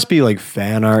 There must be like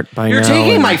fan art by You're now.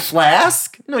 taking and- my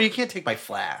flask? No, you can't take my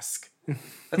flask.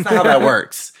 That's not how that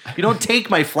works. You don't take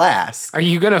my flask. Are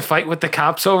you gonna fight with the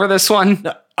cops over this one?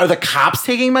 No, are the cops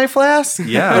taking my flask?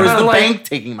 Yeah. Or is the Like- bank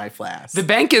taking my flask? The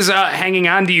bank is hanging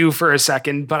on to you for a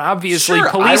second, but obviously Sure,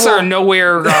 police I will-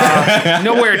 are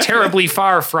nowhere terribly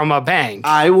far from a bank.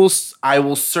 I will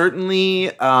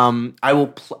certainly I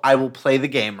will play the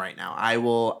game right now. I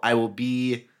will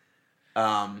be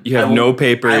You have no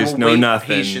papers, I will no wait nothing.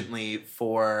 patiently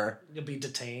for You'll be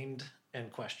detained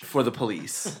and questioned. the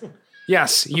police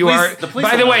Yes, you police- are. the police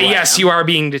By don't the know way, who I yes, am. you are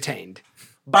being detained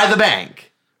by the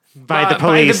bank. By the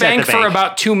police by the bank at the for bank.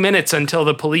 about 2 minutes until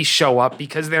the police show up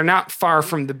because they're not far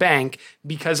from the bank.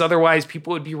 Because otherwise,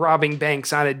 people would be robbing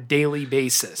banks on a daily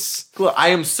basis. Well, I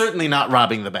am certainly not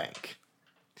robbing the bank.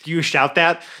 Do you shout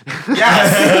that?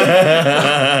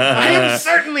 Yes. I am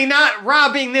certainly not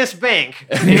robbing this bank.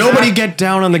 Nobody get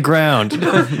down on the ground.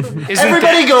 Isn't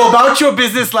Everybody go about your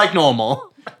business like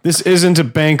normal. This isn't a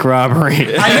bank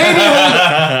robbery.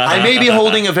 I may be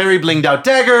holding a very blinged out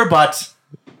dagger, but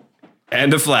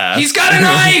And a flask. He's got a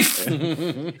knife. Don't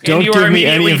and you give are me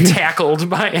any immediately of your- tackled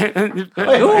by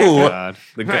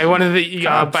ooh, by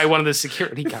one of the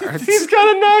security guards. He's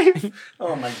got a knife.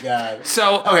 oh my god.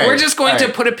 So Okay, we're just going all to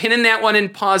right. put a pin in that one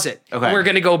and pause it. Okay. We're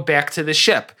going to go back to the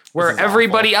ship where is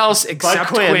everybody else except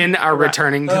Quinn. Quinn are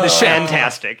returning to the ship.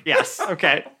 Fantastic. Yes.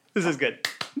 Okay. This is good.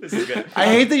 This is good. I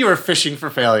hate that you were fishing for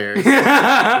failures.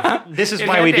 This is It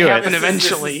why had we to do happen it.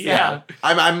 eventually. Yeah.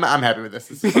 I'm happy with this.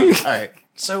 This is fun. All right.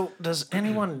 So, does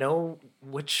anyone know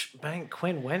which bank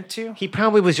Quinn went to? He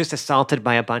probably was just assaulted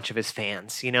by a bunch of his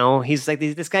fans. You know, he's like,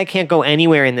 this guy can't go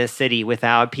anywhere in this city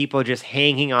without people just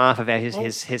hanging off of his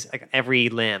like, every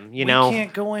limb. You know, We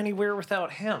can't go anywhere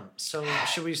without him. So,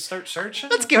 should we start searching?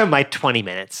 let's give him like 20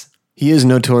 minutes. He is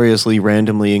notoriously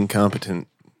randomly incompetent.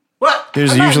 What?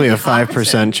 There's I'm not usually a incompetent.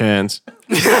 5% chance.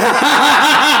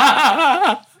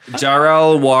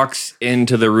 Jarl walks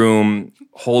into the room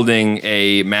holding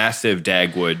a massive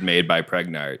dagwood made by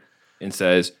Pregnart and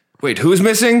says, "Wait, who's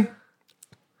missing?"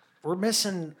 We're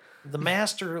missing the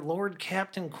master, Lord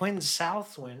Captain Quinn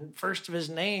Southwind, first of his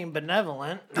name,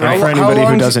 benevolent. And for how anybody who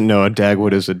long's- doesn't know, a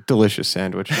dagwood is a delicious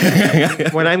sandwich.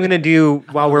 What I'm going to do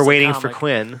while we're was a waiting for comic.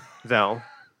 Quinn, though,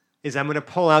 is I'm going to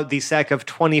pull out the sack of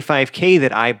 25K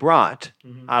that I brought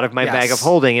out of my bag of Yes.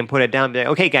 holding and put it down. And be like,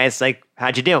 okay, guys, like,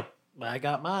 how'd you do? I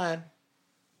got mine.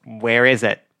 Where is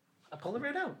it? I pulled it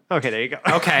right out. Okay, there you go.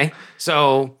 Okay.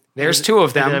 So there's two of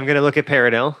And then I'm them. going to look at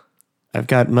Paradil. I've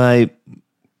got my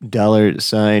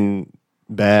 $sign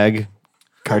bag,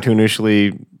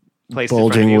 cartoonishly Place in front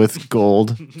of bulging you. with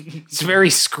gold. It's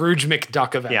very Scrooge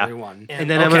McDuck of Yeah. everyone. And,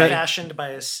 then then I'm gonna- fashioned by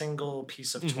a single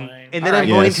piece of twine. And then I'm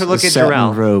going Yes, to look a at satin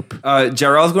Jarrell. rope.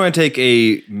 Jarl's going to take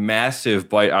a massive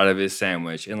bite out of his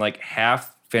sandwich and like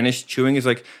half finished chewing is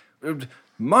like,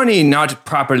 money not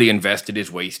properly invested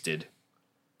is wasted.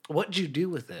 What'd you do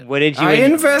with it? What did you I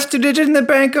invested it in the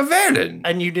Bank of Erden.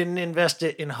 And you didn't invest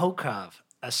it in Hokov,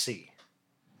 a sea.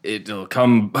 It'll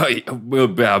come.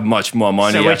 We'll have much more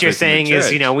money. So what after you're it's in the saying is,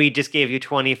 church. we just gave you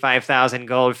 25,000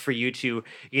 gold for you to,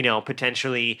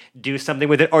 potentially do something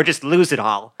with it or just lose it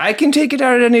all. I can take it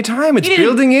out at any time. It's You didn't-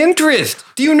 building interest.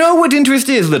 Do you know what interest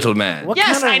is, little man? What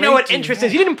Yes, kind of I know rate what do you interest have?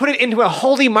 is. You didn't put it into a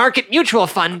holy market mutual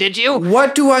fund, did you?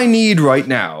 What do I need right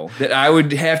now that I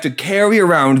would have to carry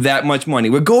around that much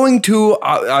money? We're going to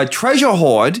a treasure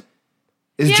hoard.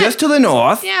 Is Yeah. just to the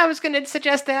north, Yeah, I was going to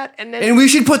suggest that. And then and we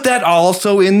should put that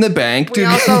also in the bank.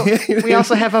 we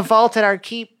also have a vault at our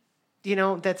keep,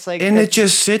 that's like and it that's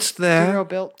just sits zero there.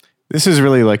 built. This is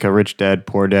really like a rich dad,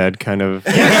 poor dad kind of.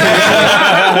 I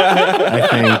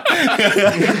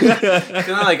Kind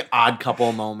of like odd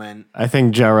couple moment.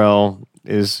 think Jarrell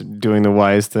is doing the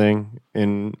wise thing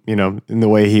in the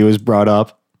way he was brought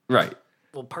up. Right.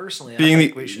 Well, personally, Being I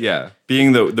think the we should.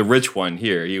 being the rich one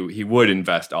here, he would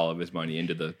invest all of his money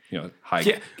into the high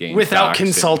Yeah, gain without stocks and-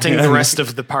 consulting the rest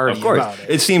of the party Of course, about it.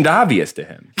 it seemed obvious to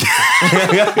him.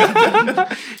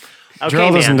 Okay,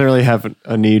 Jarrell doesn't man. really have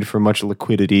a need for much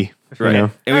liquidity. Right. You know?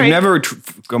 And we've All right. never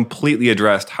completely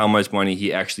addressed how much money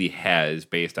he actually has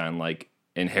based on like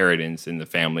inheritance in the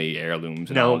family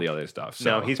heirlooms and No. all the other stuff.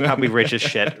 So No, he's probably rich as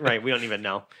shit. Right, we don't even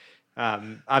know.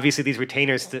 Obviously, these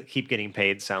retainers keep getting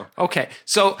paid, so. Okay,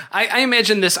 so I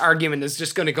imagine this argument is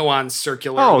just going to go on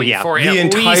circularly Oh, yeah. for The at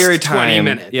entire least 20 time,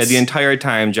 minutes. yeah, the entire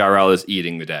time Jarrell is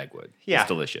eating the Dagwood. Yeah. It's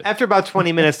delicious. After about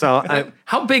 20 minutes, though,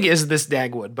 How big is this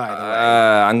Dagwood, by the way?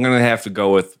 I'm gonna have to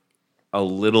go with a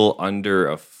little under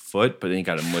a foot, but then you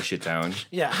got to mush it down.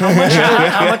 Yeah.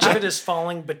 How much of it is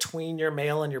falling between your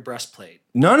mail and your breastplate?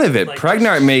 None of it. Like-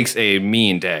 Pregnart makes a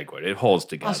mean Dagwood. It holds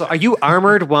together. also, are you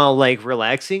armored while like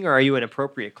relaxing, or are you in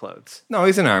appropriate clothes? No,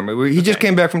 he's in armor. He just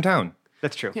came back from town.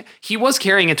 That's true. He was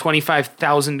carrying a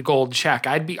 25,000 gold check.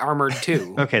 I'd be armored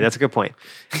too. Okay, that's a good point.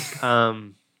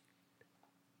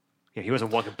 Yeah, he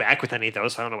wasn't walking back with any of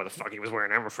those. So I don't know what the fuck he was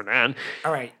wearing armor for that.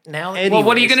 All right. Now, Well,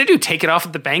 what are you going to do? Take it off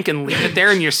at the bank and leave it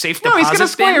there in your safe No, deposit he's gonna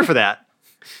squire bin? for that.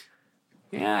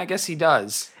 Yeah, I guess he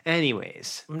does.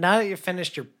 Anyways, now that you've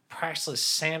finished your priceless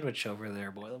sandwich over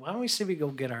there, boy, why don't we see if we go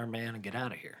get our man and get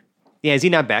out of here? yeah, is he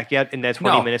not back yet? In that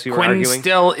 20 No, minutes we were Quinn arguing.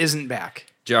 still isn't back.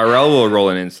 Jarrell will roll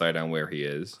an insight on where he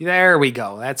is. There we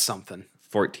go. That's something.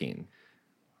 14.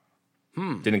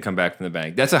 Didn't come back from the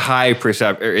bank. That's a high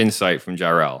insight from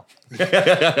Jarrell.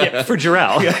 For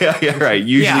Jarrell. Yeah, right.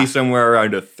 Usually Yeah. somewhere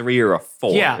around a 3 or a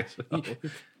 4. Yeah.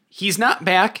 He's not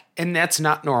back, and that's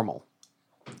not normal.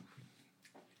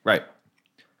 Right.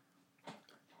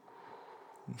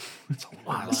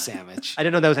 Wow, sandwich. I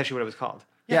didn't know that was actually what it was called.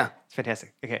 Yeah. It's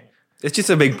fantastic. Okay. It's just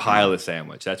a big pile of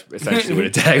sandwich. That's essentially what a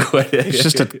Dagwood is. It's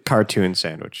just a cartoon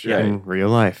sandwich Right. in real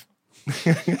life.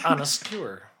 On a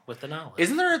skewer with an olive.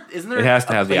 Isn't there It has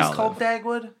to a have the place olive. called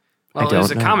Dagwood? Well, I there's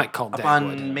don't a know. comic called Up Dagwood.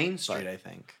 on Main Street, I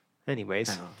think.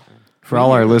 Anyways. For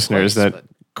all our listeners Place, that but-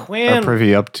 are Quinn,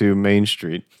 privy up to Main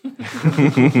Street,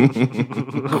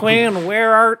 Quinn,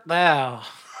 where art thou?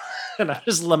 And I'm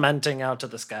just lamenting out to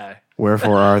the sky.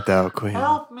 wherefore art thou, Queen?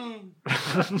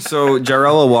 So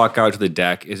Jarrell will walk out to the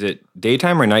deck. Is it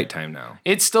daytime or nighttime now?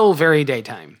 It's still very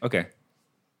daytime. Okay.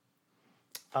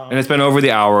 And it's been over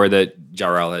the hour that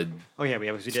Jarrell had. Oh yeah, we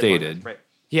obviously did. Stated. Right.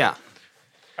 Yeah.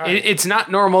 It's not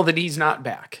normal that he's not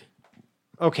back.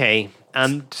 Okay.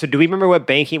 So do we remember what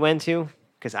bank he went to?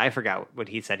 Because I forgot what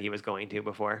he said he was going to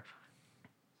before.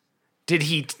 Did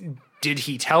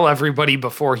he tell everybody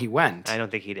before he went? I don't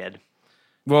think he did.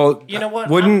 Well, You know what?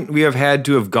 Wouldn't we have had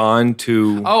to have gone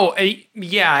to? Oh,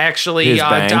 yeah, actually, His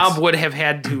banks? Dob would have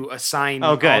had to assign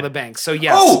all good. the banks. So,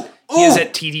 yes, Oh! he is Oh!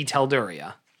 at TD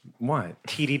Telduria. What?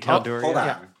 TD Telduria. Hold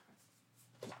on.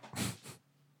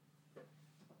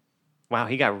 Wow,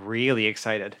 he got really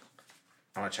excited.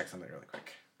 I want to check something really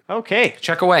quick. Okay.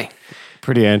 Check away.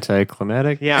 Pretty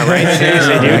anticlimactic. Yeah, right.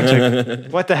 Seriously,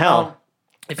 dude. What the hell?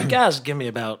 If you guys give me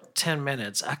about 10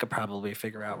 minutes, I could probably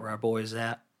figure out where our boy's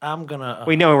at. I'm gonna.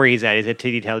 We know where he's at. He's at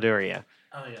TD Telduria.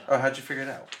 Oh yeah. Oh, how'd you figure it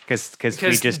out? Because we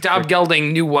Because just. Dob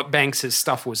Gelding knew what banks his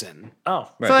stuff was in. Oh.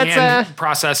 So let's, And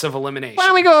process of elimination. why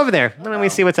don't we go over there? Why don't we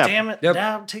see what's up? Damn it! Yep.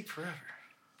 That would take forever.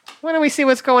 Why don't we see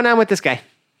what's going on with this guy?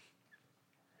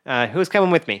 Who's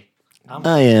coming with me?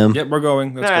 I am. Yep, we're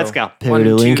going. Let's go. Pivot One, to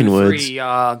two, Lincoln Woods. three.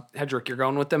 Hedrick, you're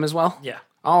going with them as well? Yeah.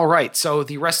 All right. So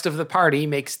the rest of the party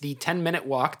makes the 10-minute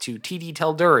walk to TD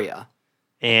Telduria.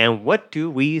 And what do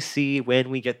we see when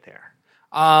we get there?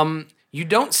 You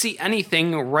don't see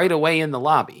anything right away in the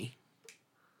lobby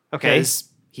Okay. because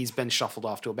he's been shuffled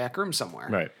off to a back room somewhere.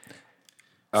 Right.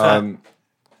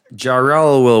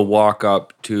 Jarrell will walk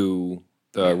up to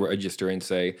the register and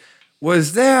say,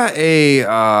 "Was there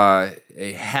a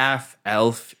half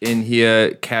elf in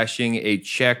here cashing a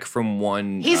check from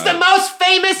one?" He's the most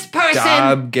famous person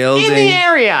Dob Gelding. in the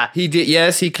area. He did.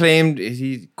 Yes, he claimed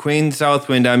Queen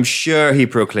Southwind. I'm sure he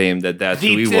proclaimed that that's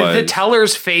who he was. The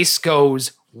teller's face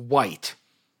goes white.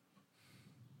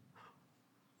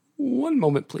 One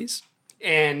moment, please.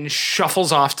 And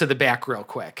shuffles off to the back real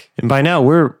quick. And by now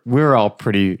we're all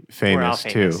pretty famous,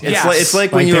 famous, too. yeah. It's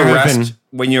like Like there have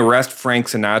when you arrest Frank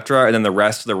Sinatra and then the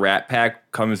rest of the Rat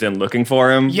Pack comes in looking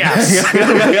for him.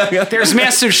 Yes. There's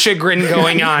massive chagrin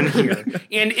going on here.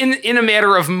 And in a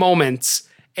matter of moments,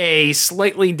 a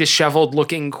slightly disheveled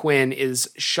looking Quinn is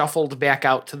shuffled back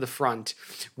out to the front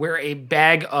where a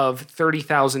bag of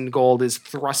 30,000 gold is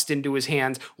thrust into his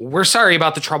hands. "We're sorry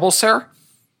about the trouble, sir.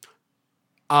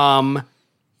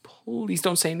 Please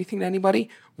don't say anything to anybody.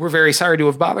 We're very sorry to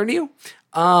have bothered you.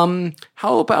 How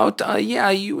about,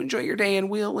 you enjoy your day and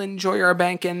we'll enjoy our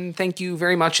bank and thank you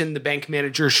very much." And the bank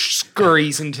manager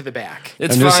scurries into the back.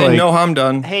 It's I'm just fine. like- No harm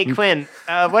done. Hey, Quinn,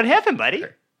 what happened, buddy?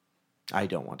 I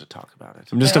don't want to talk about it.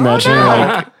 I'm just imagining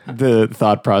like the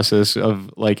thought process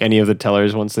of like any of the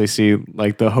tellers once they see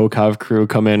like the Hokov crew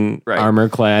come in Right. armor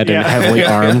clad and heavily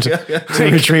armed to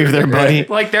retrieve their buddy.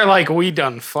 Like they're like, we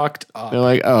done fucked up. They're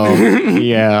like, oh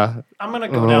yeah, I'm gonna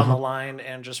go down the line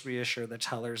and just reassure the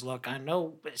tellers. Look, I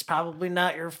know it's probably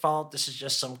not your fault. This is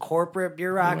just some corporate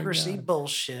bureaucracy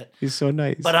bullshit. he's so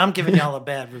nice. But I'm giving y'all a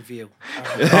bad review. All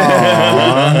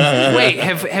right. Wait,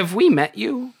 have we met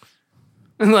you?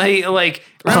 Like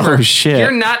remember, Oh, shit.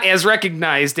 you're not as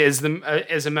recognized as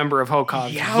a member of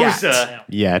Hokov yet. Yowza.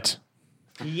 Yet.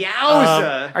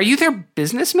 Yowza. Are you their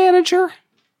business manager?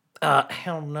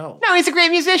 Hell no. No, he's a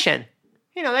great musician.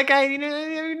 You know, that guy, you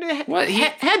know, What?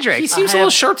 Hedrick. He seems a little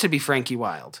short to be Frankie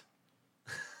Wild.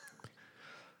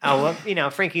 Oh, well, you know,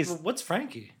 Frankie's What's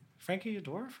Frankie? Frankie a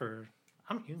dwarf or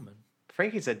I'm human?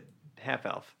 a half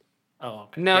elf. Oh,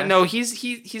 okay. No, Yes. no, he's a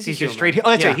He's just human. straight.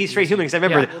 Oh, that's Yeah. right. He's straight human. Because I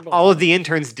remember Yeah. that all of the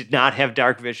interns did not have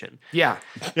dark vision. Yeah.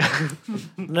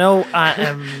 No, I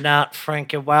am not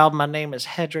Frankie Wild. My name is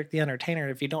Hedrick the Entertainer.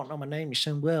 If you don't know my name, you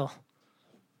soon will.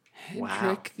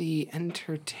 Hendrik the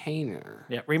Entertainer.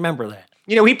 Yeah, remember that.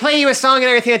 You know, we play you a song and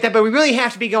everything like that, but we really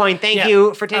have to be going. Thank Yeah.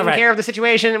 you for taking All right. care of the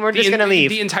situation, and we're just gonna leave.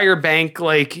 The entire bank,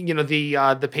 like you know,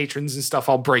 the patrons and stuff,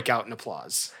 all break out in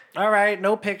applause. All right,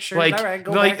 no pictures. Like, All right,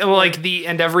 go like, back to like work. the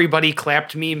and everybody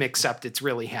clapped meme except it's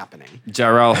really happening.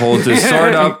 Jarrell holds his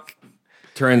sword up,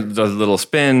 turns, does a little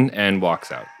spin, and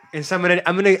walks out. And so I'm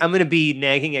gonna be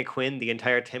nagging at Quinn the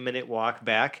entire 10-minute walk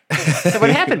back. So what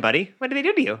happened, buddy? What did they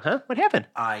do to you? Huh? What happened?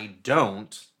 I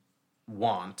don't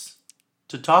want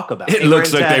to talk about It it.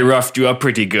 looks weren't, like they roughed you up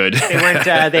pretty good. They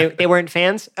weren't they weren't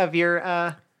fans of your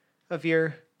of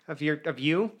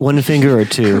you. One finger or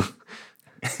two.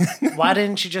 Why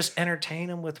didn't you just entertain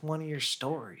him with one of your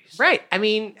stories? Right. I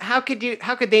mean, how could they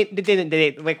did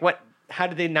they like what how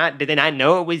did they not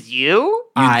know it was you?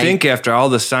 You'd think after all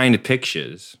the signed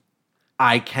pictures.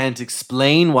 I can't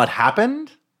explain what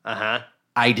happened. Uh-huh.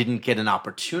 I didn't get an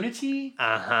opportunity.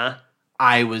 Uh-huh.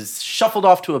 I was shuffled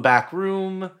off to a back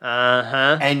room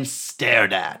Uh-huh. and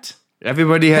stared at.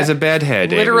 Everybody has a bad head.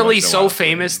 every Literally once in a so while.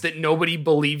 famous that nobody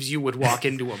believes you would walk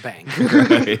into a bank.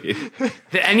 Right.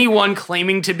 That anyone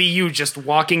claiming to be you just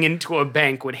walking into a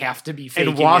bank would have to be faking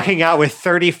And walking out with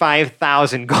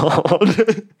 35,000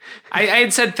 gold. I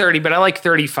had said 30, but I like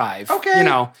 35. Okay. You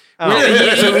know.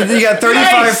 So you got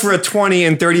 35 for a 20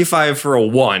 and 35 for a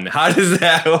 1. How does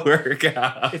that work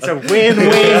out? It's a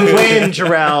win-win-win,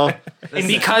 Jarrell. And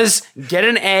because get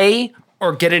an A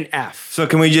or get an F. So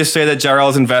can we just say that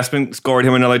Jarrell's investment scored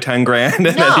him another 10 grand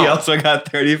and that he also got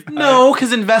 35? No,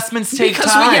 because investments take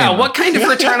Because time. what kind of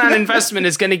return on investment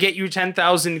is going to get you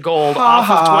 10,000 gold off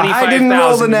of 25,000? I didn't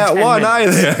roll the in net 10 one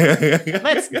minutes? either.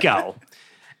 Let's go.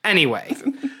 Anyway,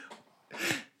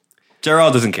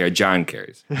 Jarrell doesn't care. John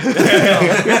cares. all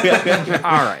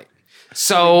right.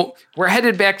 So we're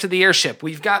headed back to the airship.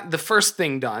 We've got the first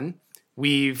thing done.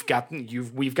 We've gotten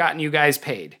you guys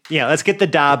paid. Yeah, let's get the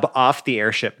Dob off the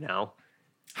airship now.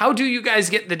 How do you guys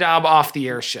get the Dob off the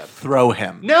airship? Throw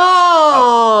him.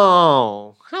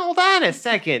 No! Hold on a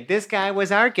second. This guy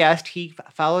was our guest. He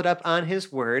followed up on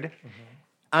his word.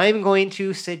 I'm going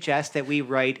to suggest that we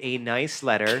write a nice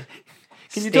letter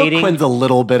Can you tell Quinn's a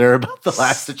little bitter about the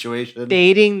last situation?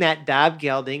 stating that Dob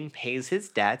Gelding pays his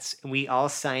debts, and we all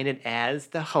sign it as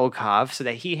the Hokov so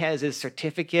that he has his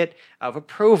certificate of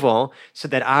approval so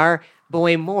that our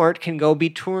boy Mort can go be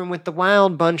touring with the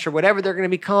Wild Bunch or whatever they're going to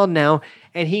be called now,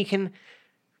 and he can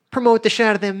promote the shit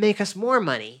out of them, make us more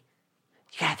money.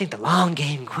 You gotta think the long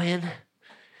game, Quinn.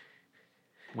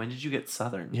 When did you get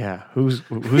Southern? Yeah, whose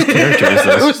character is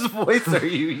this? Whose voice are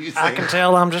you using? I can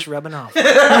tell I'm just rubbing off.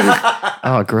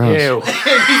 Oh, gross.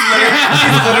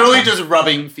 He's literally just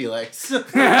rubbing Felix.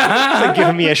 It's like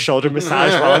giving me a shoulder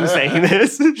massage while I'm saying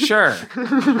this. Sure.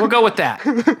 We'll go with that.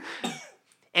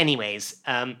 Anyways,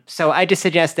 so I just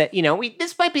suggest that,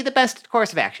 this might be the best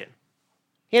course of action.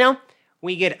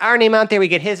 We get our name out there, we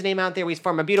get his name out there, we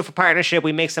form a beautiful partnership,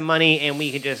 we make some money, and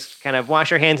we can just kind of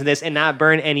wash our hands of this and not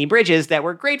burn any bridges that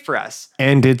were great for us.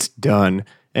 And it's done.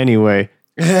 Anyway,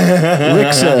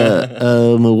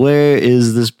 Rixa, where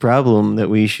is this problem that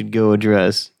we should go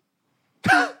address?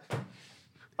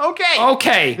 Okay.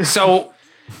 Okay, so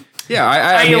Yeah,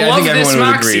 I mean, love I think this everyone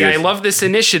would moxie. agree. I love this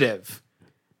initiative.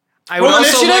 I would Roll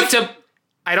also initiative? like to.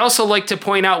 I'd also like to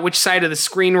point out which side of the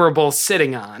screen we're both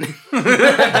sitting on.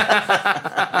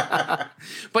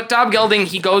 But Dob Gelding,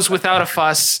 he goes without a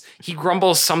fuss. He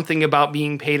grumbles something about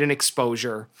being paid an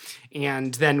exposure,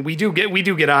 and then we do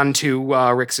get on to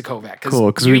Rixa Kovac. Cool,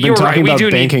 because we've been talking about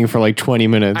banking for like 20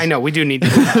 minutes. I know we do need to.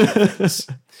 Do this.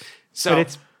 So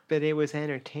But it was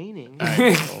entertaining.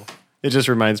 It just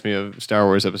reminds me of Star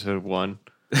Wars Episode 1.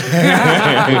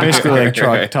 Basically,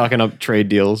 like talking up trade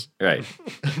deals. Right.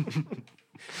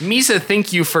 Misa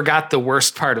think you forgot the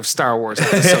worst part of Star Wars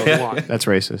Episode 1. That's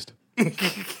racist.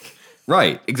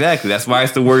 Right. Exactly. That's why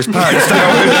it's the worst part of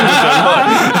Star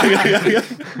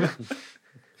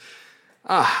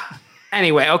Wars.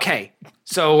 Anyway, okay.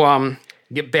 So,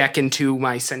 get back into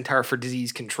my Centaur for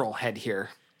Disease Control head here.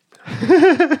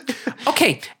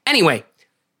 Okay, anyway.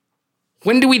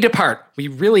 When do we depart? We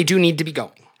really do need to be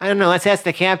going. I don't know. Let's ask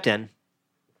the captain.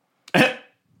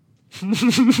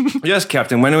 Yes,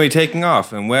 Captain. When are we taking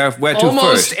off? And where to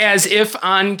Almost first? as if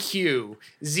on cue,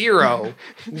 Zero,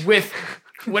 with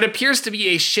what appears to be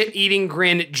a shit-eating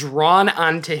grin drawn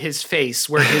onto his face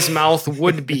where his mouth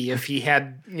would be if he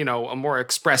had, a more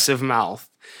expressive mouth,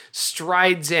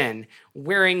 strides in,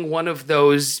 wearing one of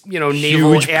those,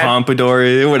 naval... Huge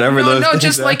pompadour, whatever those No, things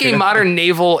just are. like a modern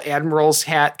naval admiral's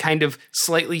hat, kind of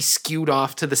slightly skewed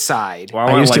off to the side. Well, I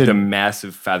want used like to- the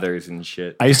massive feathers and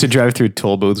shit. I used to drive through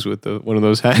toll booths with one of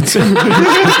those hats. Of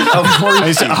course. I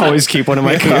used to always keep one in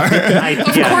my car.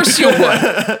 Of course you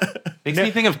would. Makes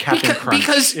me think of Captain Crunch.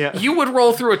 Because you would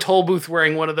roll through a toll booth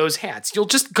wearing one of those hats. You'll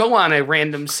just go on a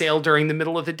random sale during the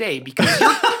middle of the day because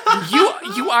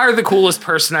you are the coolest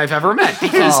person I've ever met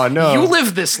because Oh, no. you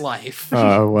live this life.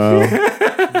 Oh, wow.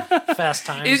 Fast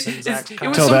Times. It- and Zach it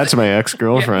was Tell so- that to my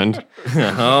ex-girlfriend.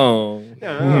 Oh.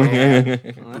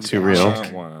 Too real.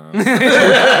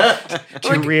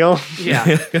 Too real. Yeah.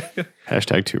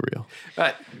 Hashtag too real.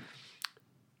 But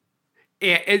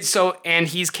and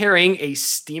he's carrying a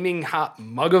steaming hot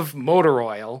mug of motor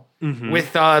oil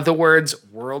with the words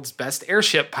 "World's Best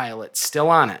Airship Pilot" still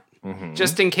on it,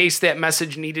 just in case that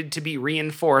message needed to be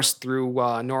reinforced through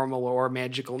normal or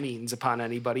magical means upon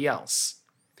anybody else.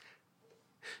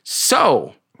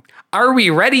 So, are we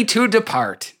ready to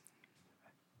depart?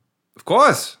 Of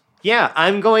course. Yeah,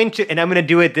 I'm going to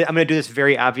do it. I'm going to do this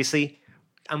very obviously.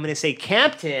 I'm going to say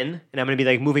captain, and I'm going to be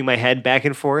like moving my head back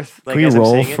and forth. Like Can we as I'm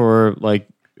roll saying it. for like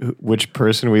which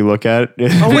person we look at?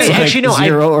 Oh wait, actually, no,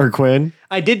 Zero or Quinn.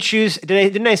 I did choose.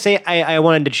 Didn't I say I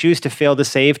wanted to choose to fail the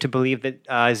save to believe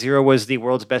that Zero was the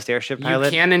world's best airship pilot?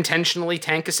 You can intentionally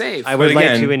tank a save. I would But like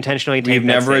again, to intentionally take We've that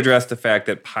never save. addressed the fact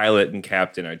that pilot and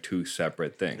captain are two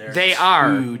separate things. They are.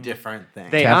 Two different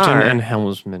things. They Captain are. and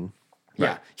helmsman.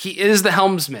 Yeah, he is the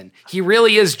helmsman. He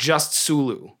really is just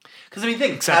Sulu. Because I mean,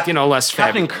 think Except, less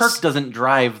Captain fabulous. Kirk doesn't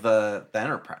drive the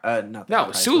Enterprise. Not the No,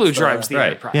 Enterprise, Sulu it's drives the right.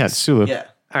 Enterprise. Yeah, it's Sulu. Yeah.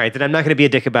 All right, then I'm not going to be a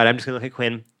dick about it. I'm just going to look at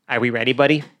Quinn. Are we ready,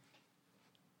 buddy?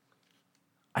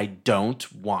 I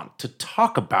don't want to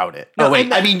talk about it. No, Oh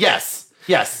wait, I'm- I mean yes,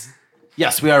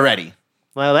 we are ready.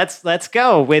 Well, let's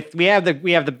go with we have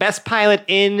the best pilot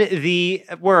in the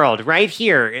world right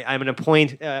here. I'm going to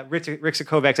point Rixa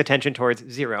Kovac's attention towards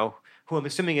Zero, who I'm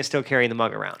assuming is still carrying the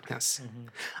mug around. Yes.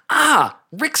 Ah,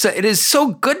 Rixa, it is so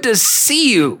good to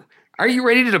see you. Are you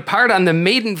ready to depart on the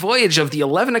maiden voyage of the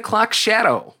 11 o'clock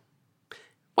shadow?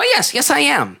 Why, yes, I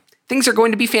am. Things are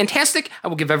going to be fantastic. I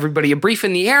will give everybody a brief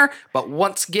in the air, but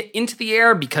let's get into the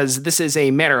air because this is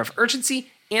a matter of urgency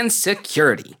and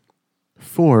security.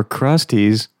 4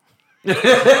 crusties.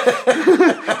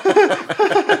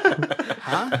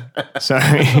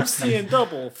 Sorry. Seeing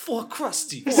double, 4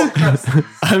 crusties.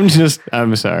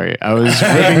 I'm sorry. I was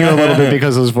ripping you a little bit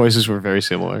because those voices were very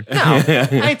similar. No, I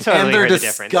totally And they're heard the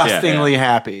difference. disgustingly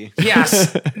happy.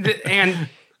 Yes, and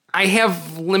I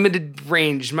have limited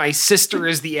range. My sister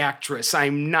is the actress.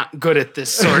 I'm not good at this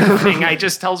sort of thing. I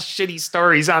just tell shitty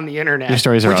stories on the internet. Your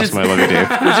stories are awesome. I love you, Dave.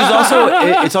 Which is also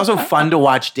it's also fun to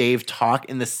watch Dave talk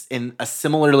in a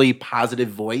similarly positive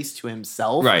voice to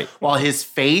himself, Right. While his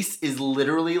face is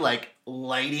literally like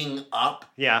lighting up,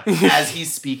 Yeah. as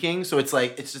he's speaking. So it's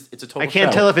like it's a total. I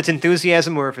can't show. tell if it's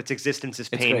enthusiasm or if it's existence is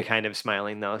pain great. kind of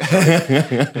smiling though.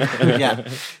 Yeah,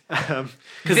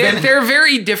 They're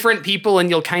very different people, and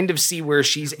you'll kind of see where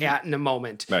she's at in a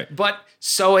moment. Right. But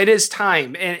so it is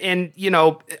time, and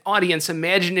audience,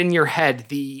 imagine in your head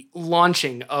the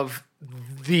launching of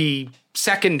the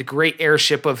second great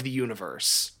airship of the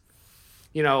universe.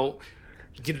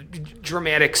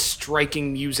 Dramatic,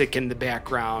 striking music in the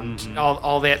background,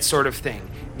 all that sort of thing.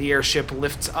 The airship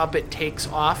lifts up, it takes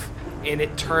off, and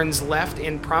it turns left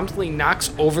and promptly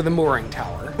knocks over the mooring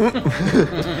tower.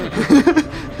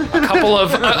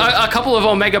 A couple of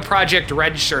Omega Project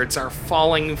red shirts are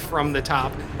falling from the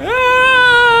top.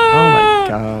 Oh my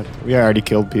god. We already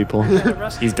killed people.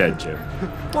 He's dead, Jim.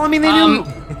 Well, I mean, they knew.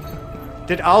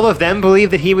 Did all of them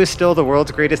believe that he was still the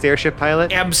world's greatest airship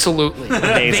pilot? Absolutely.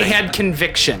 Amazing. They had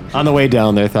conviction. On the way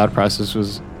down, their thought process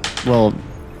was, well,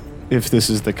 if this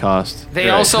is the cost. They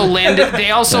also landed.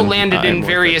 They also Then landed I'm in with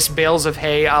various bales of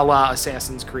hay, a la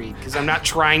Assassin's Creed. Because I'm not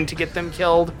trying to get them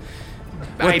killed.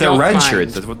 I With their don't red mind.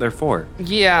 shirts, that's what they're for.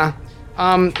 Yeah.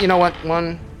 You know what?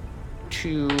 1,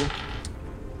 2,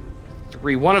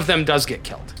 3. One of them does get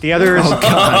killed. The others, the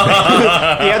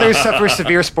others suffer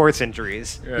severe sports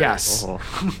injuries. Yes. Oh,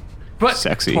 But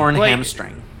sexy. Torn Like-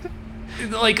 hamstring.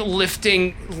 like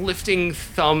lifting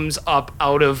thumbs up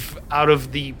out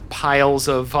of the piles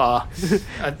of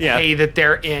Yeah. hay that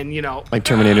they're in. You know, Like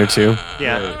Terminator 2.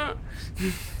 Yeah.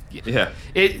 Yeah.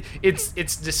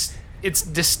 it's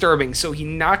disturbing. So he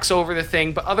knocks over the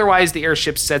thing, but otherwise the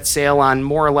airship sets sail on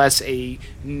more or less a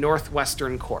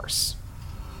northwestern course.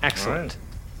 Excellent.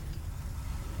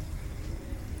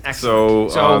 So,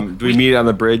 So do we meet on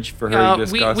the bridge for her to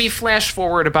discuss? We flash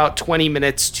forward about 20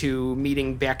 minutes to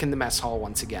meeting back in the mess hall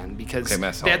once again because Okay,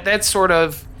 mess hall. that's sort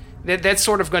of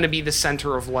going to be the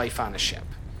center of life on a ship.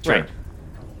 Right.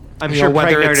 I'm You sure know,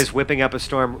 whether Pregnard it's- is whipping up a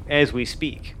storm as we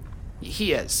speak.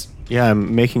 He is. Yeah,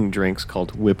 I'm making drinks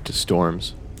called Whipped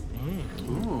Storms.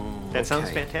 That sounds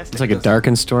Okay. fantastic. It's like a dark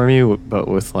and stormy, but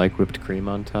with like whipped cream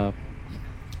on top.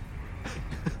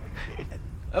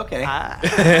 Okay.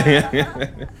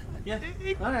 Yeah.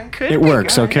 All right. Could It be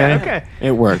works, good. okay? Yeah, okay.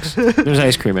 It works. There's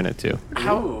ice cream in it too.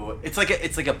 Ooh, it's like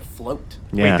a float.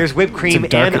 Yeah. Wait, there's whipped It's a cream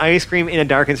dark- and ice cream in a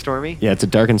dark and stormy? Yeah, it's a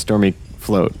dark and stormy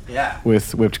float Yeah.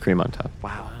 with whipped cream on top.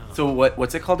 Wow. So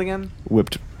what's it called again?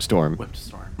 Whipped storm. Whipped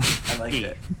storm. I like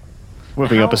it.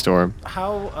 Whipping up How- a storm.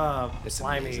 How It's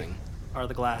slimy amazing. are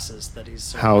the glasses that he's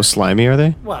serving? How slimy are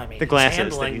they? Well, I mean, The he's glasses that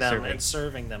handling he's them serving. and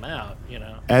serving them out, you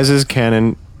know. As is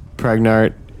canon,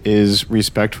 Pregnart is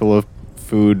respectful of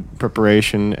food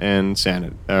preparation and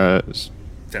sanitation.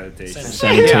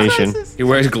 He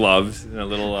wears gloves and a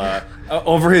little.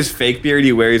 Over his fake beard,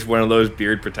 he wears one of those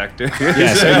beard protectors.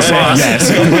 Yes,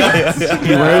 yes.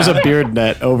 He wears a beard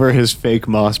net over his fake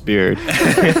moss beard.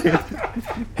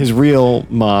 His real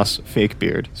moss fake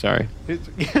beard. Sorry.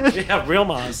 Yeah, real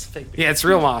moss. Fake Yeah, it's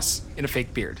real moss in a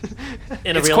fake beard.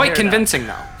 in a It's real quite hair dye. convincing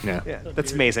though. Yeah. Yeah,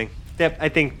 that's amazing. I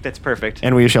think that's perfect.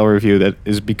 And we shall review that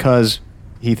is because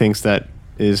he thinks that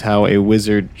is how a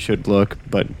wizard should look,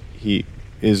 but he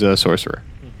is a sorcerer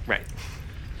Right.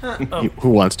 who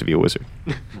wants to be a wizard.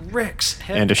 Ricks.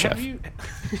 And a chef.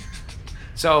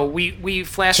 So we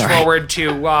flash Sorry. forward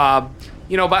to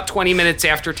about 20 minutes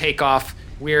after takeoff.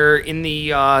 We're in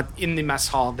the mess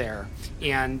hall there,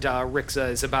 and Rixa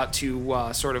is about to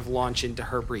sort of launch into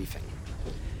her briefing.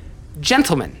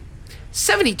 Gentlemen,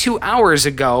 72 hours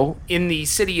ago in the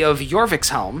city of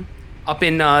Jorvikshelm, up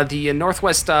in the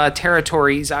northwest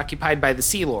territories occupied by the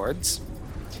Sea Lords,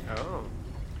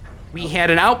 we had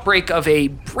an outbreak of a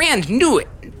brand new,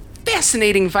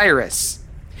 fascinating virus.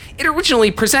 It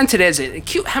originally presented as an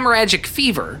acute hemorrhagic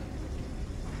fever,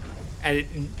 and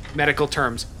in medical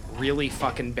terms, really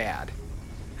fucking bad.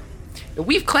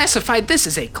 We've classified this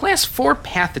as a class 4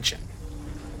 pathogen.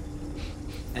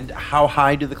 And how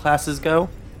high do the classes go?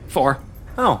 4.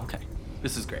 Oh, okay.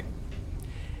 This is great.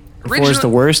 Four is the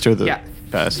worst or the Yeah.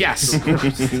 best? Yes.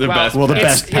 The best. Well, the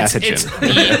it's- best it's-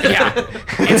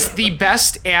 pathogen. It's the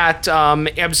best at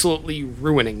absolutely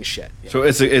ruining shit. So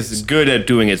it's good at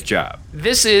doing its job.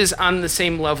 This is on the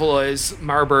same level as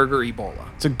Marburg or Ebola.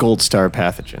 It's a gold star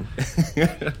pathogen.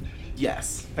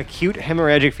 Yes. Acute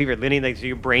hemorrhagic fever, meaning like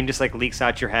your brain just like leaks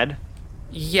out your head.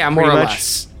 Yeah, more Pretty or much?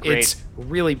 less. Great. It's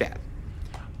really bad.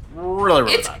 Really,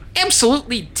 really It's bad.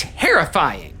 absolutely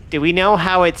terrifying. Do we know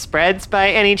how it spreads by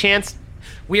any chance?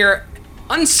 We are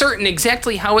uncertain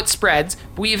exactly how it spreads,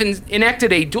 but we've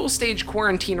enacted a dual-stage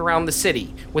quarantine around the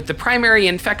city, with the primary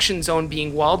infection zone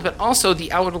being walled, but also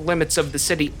the outer limits of the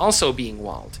city also being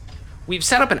walled. We've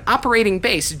set up an operating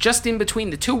base just in between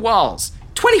the two walls.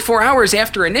 24 hours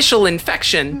after initial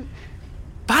infection,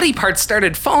 body parts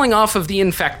started falling off of the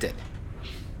infected.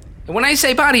 And when I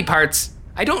say body parts,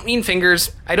 I don't mean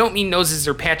fingers, I don't mean noses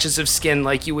or patches of skin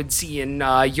like you would see in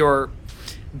your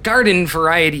garden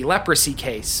variety leprosy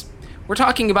case. We're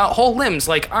talking about whole limbs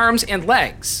like arms and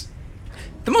legs.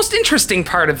 The most interesting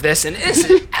part of this, and it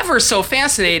isn't ever so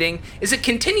fascinating, is it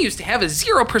continues to have a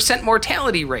 0%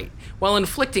 mortality rate while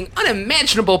inflicting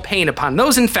unimaginable pain upon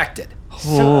those infected.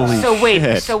 So wait,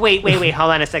 shit.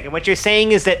 hold on a second. What you're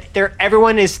saying is that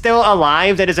everyone is still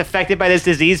alive that is affected by this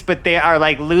disease, but they are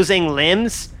like losing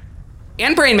limbs?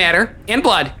 And brain matter, and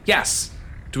blood, yes.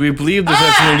 Do we believe this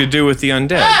has something to do with the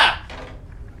undead?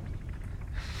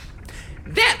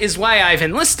 That is why I've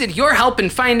enlisted your help in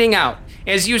finding out,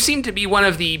 as you seem to be one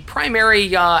of the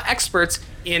primary experts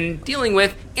in dealing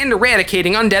with and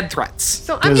eradicating undead threats.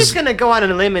 So I'm just gonna go out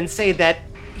on a limb and say that,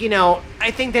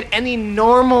 I think that any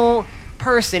normal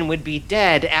person would be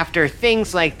dead after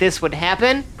things like this would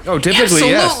happen. Oh, typically,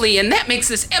 yes. Absolutely, and that makes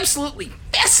this absolutely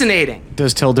fascinating.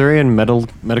 Does Teldurian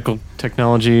medical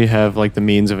technology have like the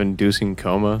means of inducing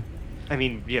coma? I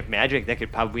mean, you have magic that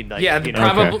could probably like Yeah, you know,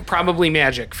 Okay. probably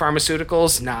magic.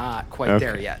 Pharmaceuticals, not quite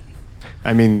there Okay. yet.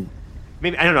 I mean,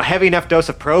 maybe I don't know, heavy enough dose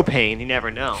of propane. You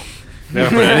never know. Never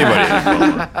put anybody in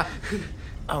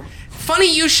coma.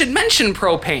 Funny you should mention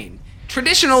propane.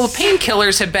 Traditional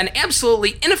painkillers have been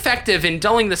absolutely ineffective in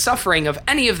dulling the suffering of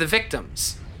any of the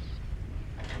victims.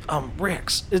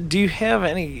 Rex, do you have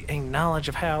any knowledge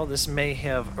of how this may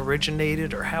have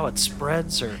originated or how it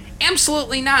spreads? Or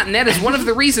Absolutely not, and that is one of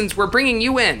the reasons we're bringing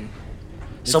you in.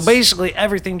 so basically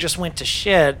everything just went to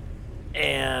shit,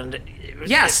 and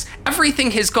Yes,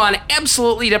 everything has gone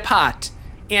absolutely to pot.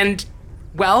 And,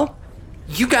 well,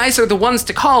 you guys are the ones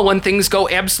to call when things go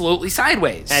absolutely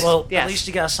sideways. well, Yes. at least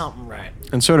you got something right.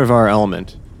 and sort of our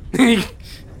element. Yeah,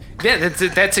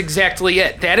 that's exactly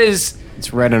it. That is...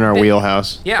 It's right in our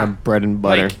wheelhouse. Yeah. Our bread and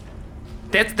butter.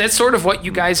 Like, that's sort of what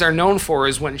you guys are known for,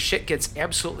 is when shit gets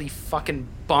absolutely fucking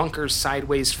bonkers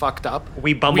sideways fucked up.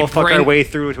 We bumblefuck our bring- way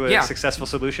through to a Yeah. successful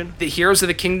solution. The heroes of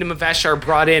the Kingdom of Esh are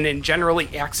brought in and generally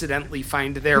accidentally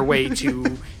find their way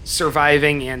to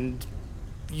surviving and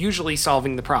usually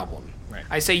solving the problem. Right.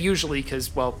 I say usually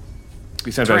because, well,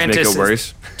 We sometimes make it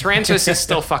worse. Tarantus is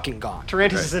still fucking gone.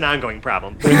 Tarantus is an ongoing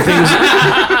problem.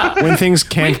 when things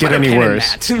can't get Put a any pin in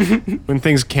worse, that. when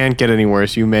things can't get any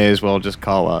worse, you may as well just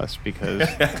call us because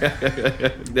Yeah,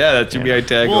 that should be our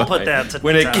tagline. We'll put that to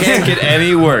When it test. can't get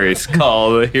any worse,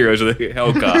 call the heroes of the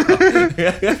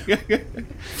Hellcat.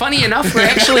 Funny enough, we're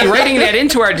actually writing that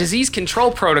into our disease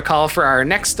control protocol for our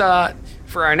next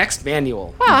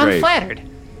manual. Well, I'm Great. flattered.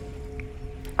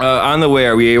 On the way,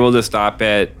 are we able to stop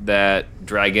at that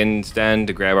dragon's den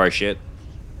to grab our shit?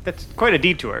 That's quite a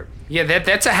detour. Yeah,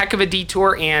 that's a heck of a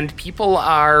detour, and people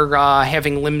are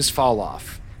having limbs fall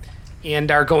off, and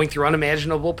are going through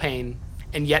unimaginable pain,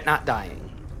 and yet not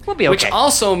dying. We'll be Which okay.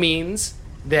 also means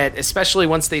that, especially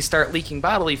once they start leaking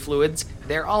bodily fluids,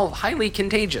 they're all highly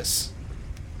contagious.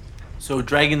 So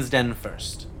Dragon's Den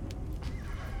first.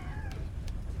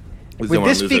 We don't Would wanna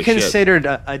this lose be our shit. considered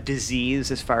a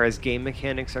disease as far as game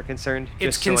mechanics are concerned?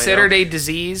 It's Just so I know. considered a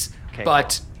disease, Okay,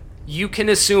 but you can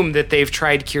assume that they've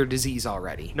tried cure disease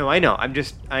already. No, I know. I'm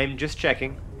just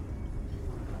checking.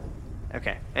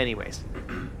 Okay. Anyways,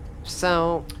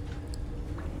 so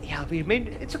yeah, we made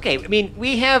it's okay. I mean,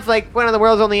 we have like one of the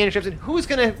world's only airships, and who's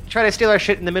gonna try to steal our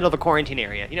shit in the middle of a quarantine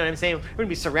area? You know what I'm saying? We're gonna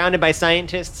be surrounded by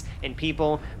scientists and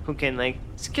people who can like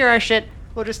secure our shit.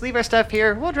 We'll just leave our stuff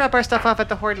here. We'll drop our stuff off at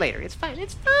the Horde later. It's fine.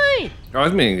 It's fine. I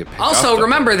was meaning to pick Also, up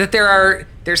remember that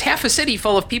there's half a city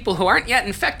full of people who aren't yet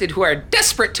infected who are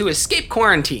desperate to escape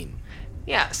quarantine.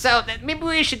 Yeah. So maybe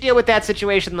we should deal with that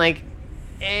situation like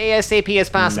ASAP as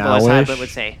possible, as Now-ish. Hybrid would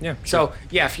say. Yeah. So,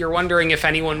 yeah, if you're wondering if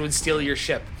anyone would steal your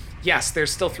ship, yes,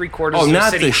 there's still 3/4 Oh, of the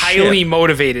not city the highly ship.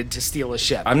 motivated to steal a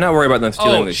ship. I'm not worried about them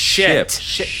stealing Oh, the shit.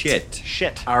 ship. Shit.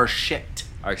 Shit. Our shit.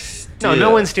 Our No, no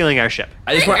one's stealing our ship.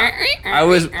 I just want,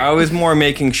 I was more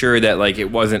making sure that like it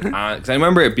wasn't on because I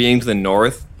remember it being to the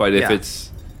north, but if Yeah.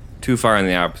 it's too far in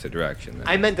the opposite direction, then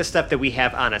I meant the stuff that we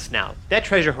have on us now. That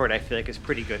treasure hoard, I feel like, is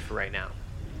pretty good for right now.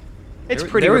 It's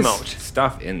pretty there was remote.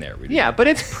 stuff in there. Really. Yeah, but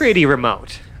it's pretty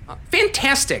remote.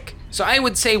 Fantastic. So I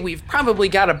would say we've probably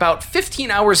got about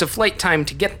 15 hours of flight time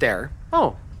to get there.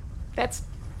 Oh, that's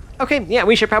okay. Yeah,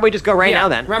 we should probably just go right now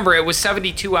then. Remember, it was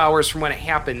 72 hours from when it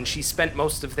happened. She spent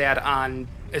most of that on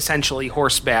essentially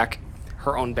horseback,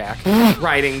 her own back,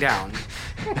 riding down.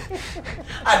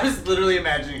 I was literally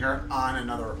imagining her on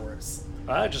another horse.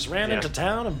 I just ran into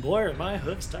town and boy, my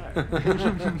hoof's tired.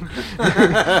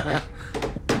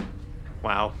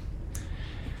 Wow.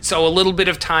 So a little bit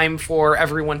of time for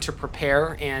everyone to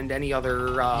prepare and any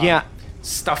other Yeah.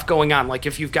 stuff going on. Like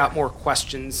if you've got more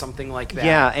questions, something like that.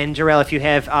 Yeah, and Jarrell, if you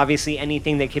have obviously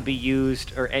anything that could be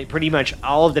used, or pretty much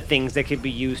all of the things that could be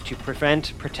used to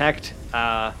prevent, protect,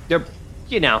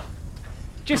 you know,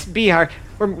 just be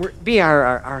be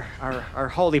our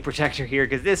holy protector here,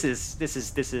 because this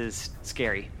is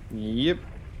scary. Yep.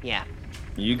 Yeah.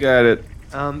 You got it.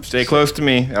 Um, Stay close to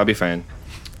me. I'll be fine.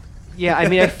 Yeah, I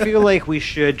mean, I feel like we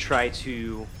should try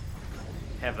to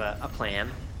have a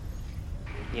plan,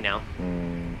 you know,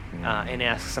 and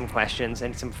ask some questions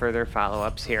and some further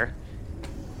follow-ups here.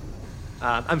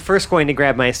 I'm first going to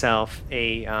grab myself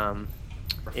a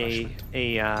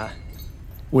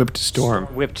Whipped Storm.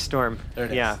 whipped storm. There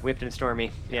it Yeah, is. whipped and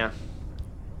stormy. Yeah,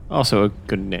 Also a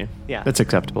good name. Yeah. That's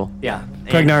acceptable. yeah. And,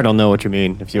 Pregnard will know what you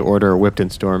mean if you order a Whipped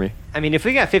and Stormy. I mean, if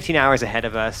we got 15 hours ahead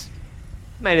of us,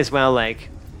 might as well like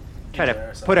try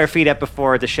to put our feet up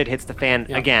before the shit hits the fan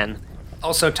again.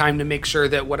 Also, time to make sure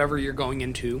that whatever you're going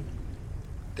into,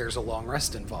 there's a long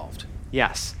rest involved.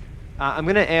 Yes. I'm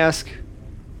going to ask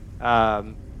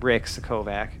Rick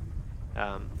Sokovac.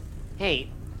 Hey,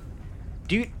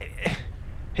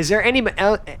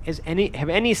 have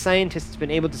any scientists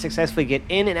been able to successfully get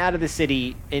in and out of the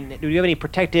city? And do you have any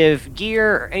protective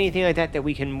gear or anything like that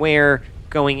we can wear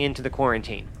going into the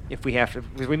quarantine? If we have to,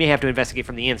 we may have to investigate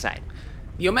from the inside.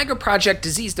 The Omega Project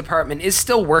Disease Department is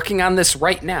still working on this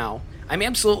right now. I'm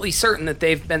absolutely certain that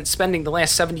they've been spending the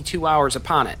last 72 hours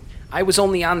upon it. I was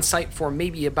only on site for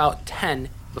maybe about 10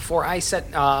 before I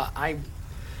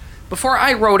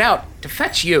rode out to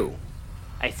fetch you.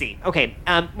 I see. Okay.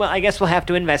 Well, I guess we'll have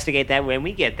to investigate that when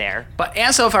we get there. But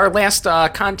as of our last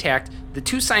contact, the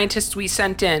 2 scientists we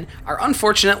sent in are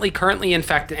unfortunately currently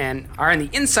infected and are in the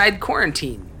inside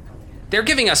quarantine. They're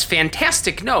giving us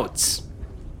fantastic notes.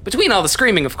 Between all the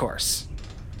screaming, of course.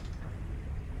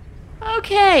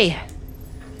 Okay.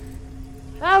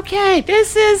 Okay,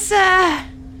 this is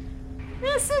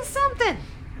something.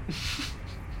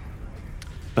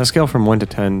 On a scale from 1 to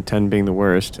 10, 10 being the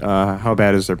worst, how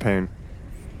bad is their pain?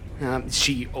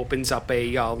 She opens up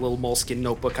a little moleskin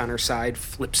notebook on her side,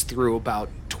 flips through about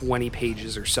 20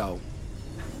 pages or so.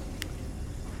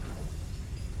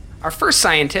 Our first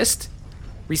scientist,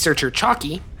 researcher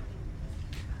Chalky,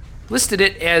 listed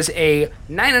it as a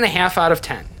 9.5 out of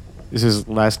 10. Is his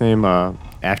last name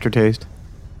Aftertaste?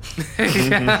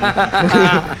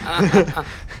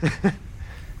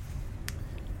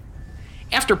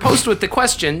 After posed with the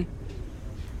question,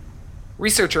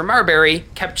 researcher Marbury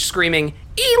kept screaming,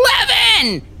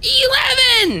 11!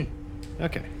 11!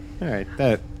 Okay. All right.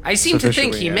 That. I seem to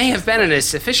think he sufficiently may answers have been in a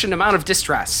sufficient amount of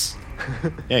distress.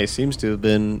 Yeah, he seems to have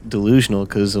been delusional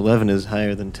because 11 is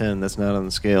higher than 10. That's not on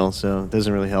the scale, so it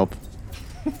doesn't really help.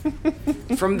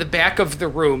 From the back of the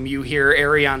room, you hear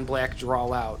Arion Black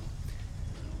drawl out.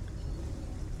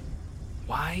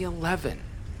 Why 11?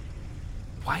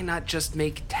 Why not just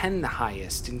make 10 the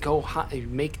highest and go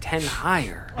make 10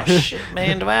 higher? Oh, shit,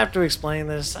 man, do I have to explain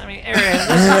this? I mean, Aaron, this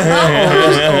is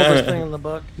the oldest thing in the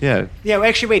book. Yeah. Yeah, well,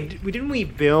 actually, wait. Didn't we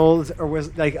build, or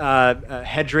was like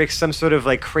Hedrick some sort of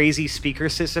like crazy speaker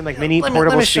system, like mini let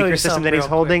portable me show speaker you system something that he's real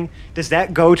holding? Does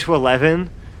that go to 11?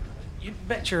 You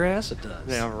bet your ass it does.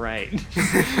 Yeah, right.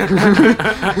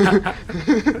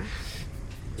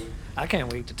 I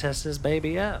can't wait to test this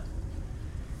baby out.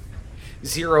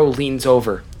 Zero leans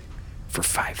over. For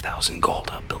 5,000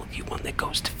 gold, I'll build you one that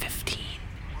goes to 15.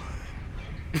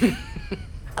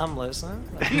 I'm listening.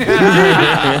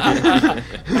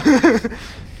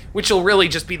 Which will really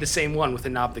just be the same one with a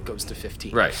knob that goes to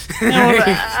 15. Right. You know what,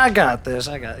 I got this.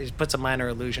 He puts a minor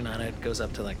illusion on it. It goes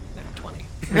up to like 20.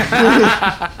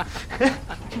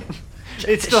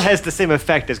 It still has the same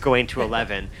effect as going to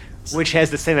 11, which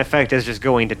has the same effect as just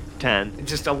going to 10.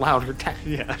 Just a louder 10.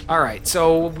 Yeah. All right,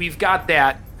 so we've got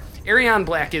that. Arion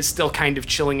Black is still kind of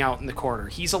chilling out in the corner.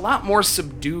 He's a lot more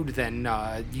subdued than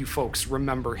you folks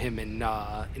remember him in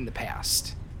the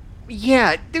past.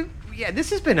 Yeah, this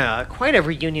has been quite a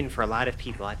reunion for a lot of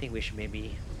people. I think we should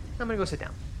maybe... I'm going to go sit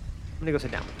down. with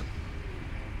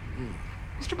him.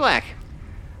 Mr. Black,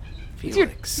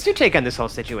 what's your take on this whole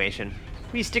situation?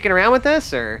 Are you sticking around with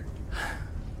us, or...?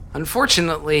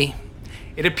 Unfortunately,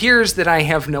 it appears that I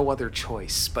have no other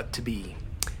choice but to be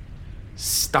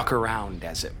stuck around,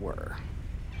 as it were.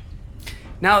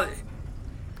 Now,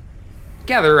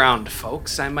 gather around,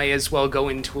 folks. I might as well go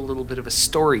into a little bit of a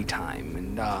story time,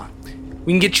 and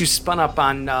we can get you spun up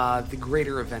on the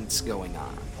greater events going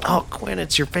on. Oh, Quinn,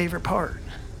 it's your favorite part.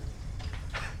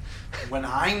 When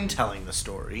I'm telling the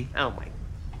story, Oh my...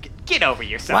 Get over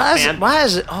yourself, man. Why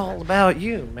is it all about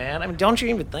you, man? I mean, don't you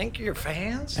even think of your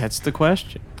fans? That's the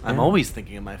question. I'm always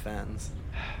thinking of my fans.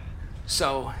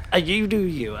 So, You do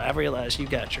you. I realize you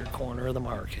got your corner of the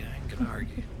market. I ain't gonna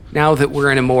argue. now that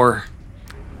we're in a more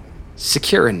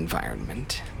secure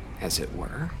environment, as it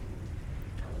were,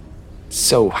 it's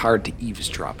so hard to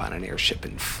eavesdrop on an airship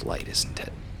in flight, isn't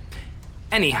it?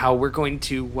 Anyhow, we're going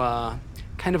to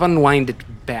kind of unwind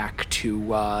it back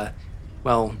to,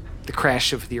 the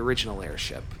crash of the original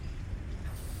airship.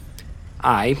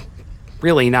 I,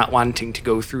 really not wanting to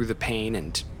go through the pain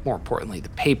and, more importantly, the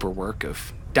paperwork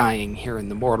of dying here in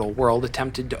the mortal world,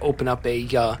 attempted to open up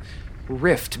a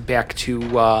rift back to,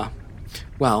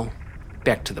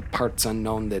 back to the parts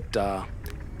unknown that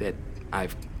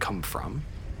I've come from,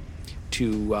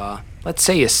 to, let's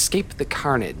say, escape the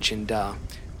carnage and,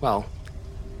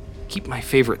 keep my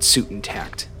favorite suit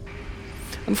intact.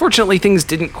 Unfortunately, things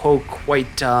didn't go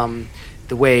quite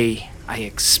the way I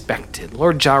expected.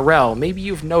 Lord Jarrell, maybe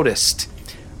you've noticed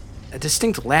a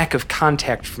distinct lack of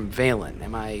contact from Valen.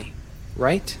 Am I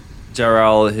right?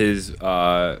 Jarrell, his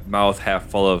mouth half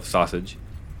full of sausage.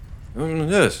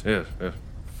 Yes. And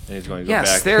he's going to go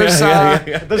Yes, back. there's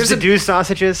Those Dew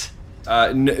sausages.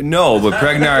 No, but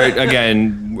Pregnard,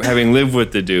 again, having lived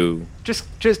with the Dew,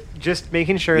 Just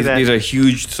making sure these, that. these are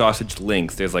huge sausage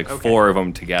links. There's like 4 of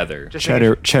them together. just Cheddar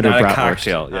Not a bratwurst.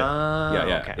 cocktail. Yeah. Ah,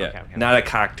 yeah. okay. Not a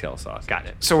cocktail sauce. Got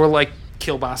it. So we're like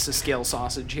kielbasa scale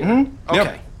sausage here. Mm-hmm. Okay.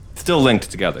 Yep. Still linked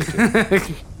together, too.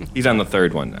 He's on the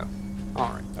 3rd one now, All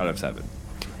right. out of 7.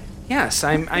 Yes,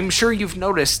 I'm sure you've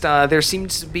noticed there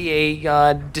seems to be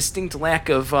a distinct lack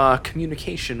of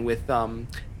communication with,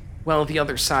 the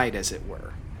other side, as it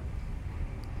were.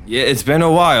 Yeah, it's been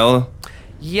a while.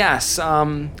 Yes,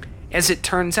 as it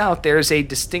turns out, there's a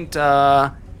distinct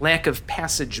lack of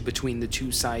passage between the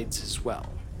two sides as well.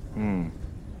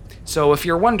 So if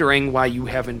you're wondering why you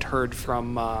haven't heard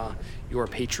from your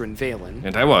patron Valen,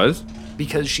 And I was.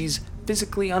 because she's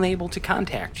physically unable to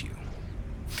contact you.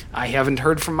 I haven't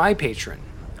heard from my patron.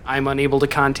 I'm unable to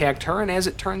contact her, and as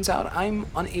it turns out, I'm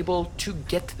unable to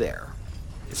get there.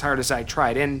 As hard as I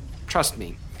tried, and trust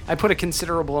me, I put a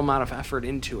considerable amount of effort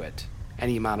into it.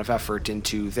 Any amount of effort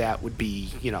into that would be,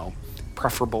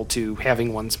 preferable to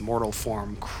having one's mortal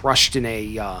form crushed in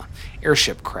a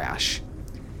airship crash.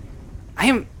 I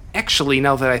am actually,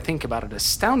 now that I think about it,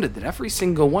 astounded that every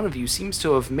single one of you seems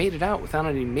to have made it out without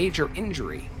any major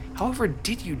injury. However,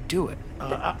 did you do it?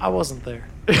 I wasn't there.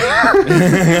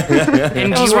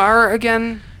 And you are,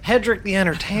 again? Hedrick the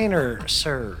Entertainer,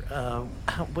 sir.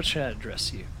 What should I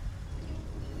address you?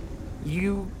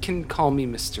 You can call me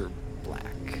Mr. Black.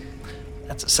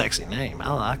 That's a sexy name.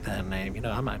 I like that name. You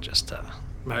know, I might just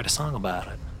write a song about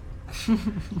it.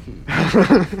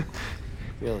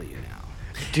 Will you now?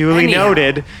 Duly Anyhow.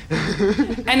 noted.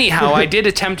 Anyhow, I did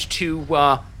attempt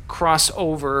to cross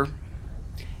over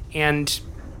and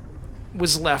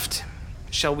was left,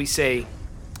 shall we say,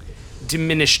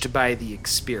 diminished by the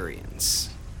experience.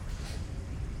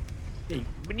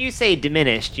 When you say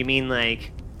diminished, you mean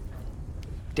like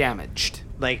Damaged.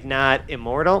 not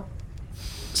immortal?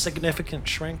 Significant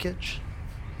shrinkage?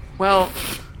 Well,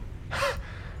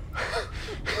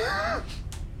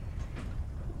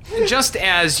 just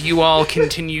as you all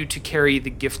continue to carry the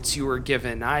gifts you were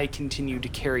given, I continue to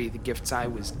carry the gifts I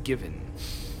was given.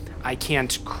 I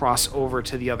can't cross over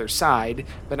to the other side,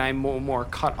 but I'm more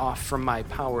cut off from my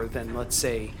power than, let's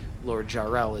say, Lord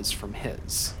Jarrell is from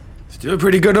his. Still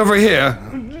pretty good over here.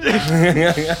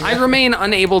 I remain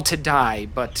unable to die,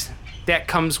 but that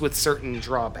comes with certain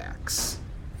drawbacks.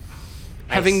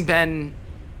 Having been,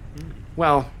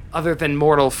 other than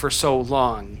mortal for so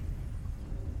long,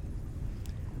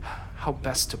 how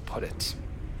best to put it?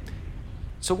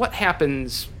 So what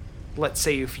happens, let's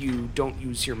say, if you don't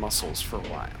use your muscles for a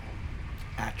while?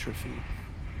 Atrophy.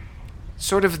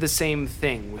 Sort of the same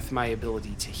thing with my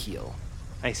ability to heal.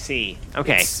 I see.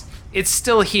 Okay. It's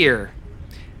still here,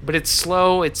 but it's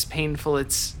slow, it's painful,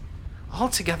 it's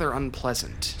altogether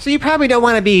unpleasant. So you probably don't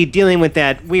want to be dealing with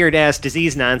that weird ass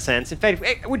disease nonsense. In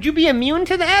fact, would you be immune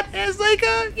to that as like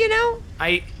a,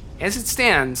 As it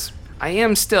stands, I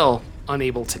am still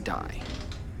unable to die.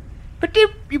 But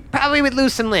you probably would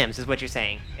lose some limbs, is what you're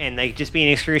saying, and like just be in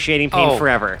excruciating pain Oh.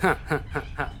 forever.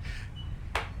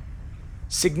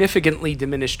 Significantly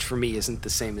diminished for me isn't the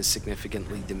same as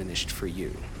significantly diminished for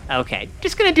you. Okay,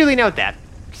 just gonna duly note that.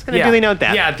 Duly note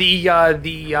that. Yeah,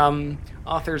 the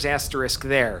author's asterisk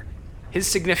there. His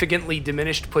significantly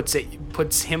diminished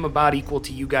puts him about equal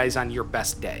to you guys on your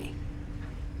best day.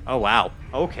 Oh wow.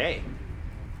 Okay.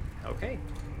 Okay.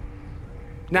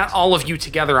 Not all of you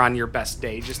together on your best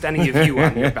day, just any of you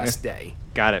on your best day.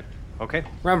 Got it. Okay.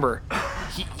 Remember,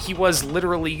 he was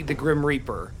literally the Grim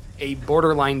Reaper, a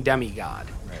borderline demigod,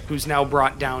 who's now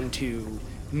brought down to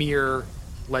mere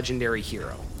legendary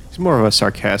hero. He's more of a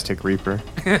sarcastic reaper.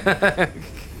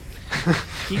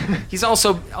 He's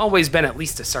also always been at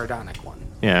least a sardonic one.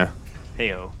 Yeah.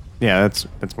 Heyo. Yeah,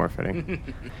 that's more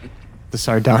fitting. The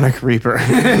Sardonic Reaper.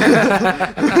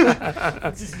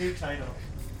 That's his new title.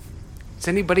 Does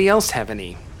anybody else have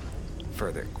any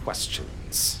further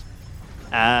questions?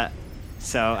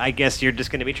 So I guess you're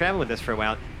just gonna be traveling with us for a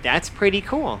while. That's pretty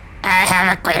cool. I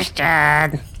have a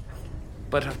question.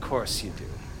 But of course you do.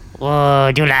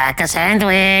 Would you like a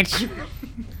sandwich?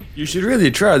 You should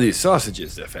really try these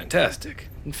sausages. They're fantastic.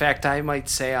 In fact, I might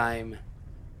say I'm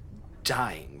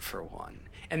dying for one.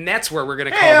 And that's where we're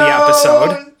going to call the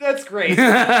episode. That's great. Oh,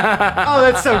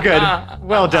 that's so good.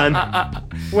 Well done.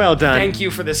 Well done. Thank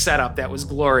you for the setup. That was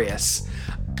glorious.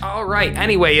 All right.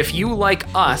 Anyway, if you like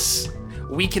us,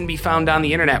 we can be found on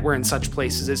the internet. We're in such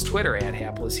places as Twitter at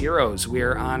Hapless Heroes.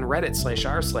 We're on Reddit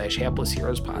 /r/Hapless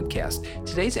Heroes Podcast.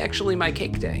 Today's actually my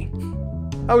cake day.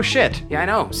 Oh shit! Yeah, I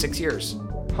know. 6 years.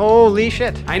 Holy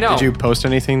shit! I know. Did you post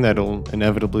anything that'll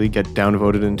inevitably get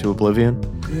downvoted into oblivion?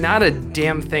 Not a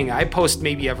damn thing. I post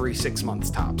maybe every 6 months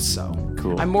tops, so.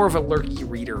 Cool. I'm more of a lurky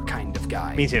reader kind of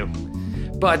guy. Me too.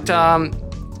 But,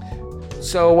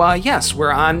 yes,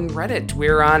 we're on Reddit.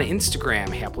 We're on Instagram,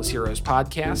 Hapless Heroes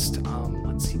Podcast.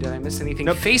 Let's see, did I miss anything?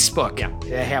 Nope. Facebook,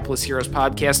 Hapless Heroes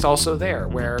Podcast, also there,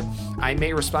 where I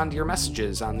may respond to your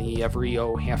messages on the every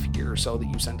half year or so that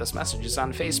you send us messages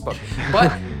on Facebook.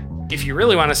 But if you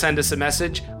really want to send us a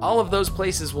message, all of those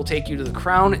places will take you to the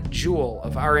crown jewel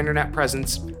of our internet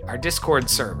presence, our Discord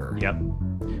server. Yep.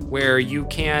 Where you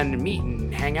can meet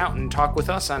and hang out and talk with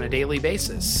us on a daily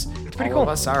basis. pretty all cool. of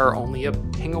us are only a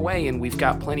ping away, and we've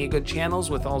got plenty of good channels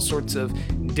with all sorts of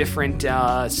different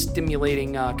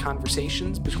stimulating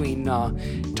conversations between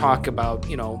talk about,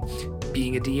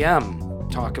 being a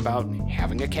DM, talk about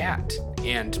having a cat,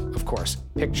 and, of course,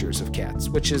 pictures of cats,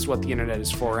 which is what the internet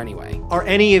is for anyway. Or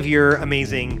any of your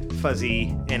amazing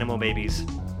fuzzy animal babies.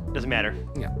 Doesn't matter.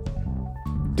 Yeah.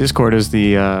 Discord is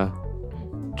the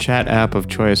chat app of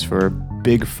choice for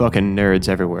big fucking nerds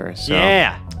everywhere. So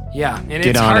Yeah. Yeah, and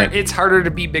Get on it. it's harder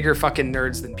to be bigger fucking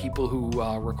nerds than people who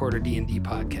record a D&D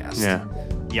podcast. Yeah.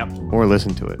 Yep. Or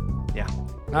listen to it. Yeah.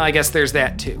 Well, I guess there's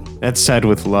that too. That's said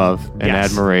with love and Yes.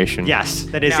 admiration. Yes,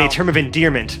 that is Now- a term of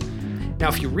endearment. Now,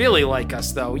 if you really like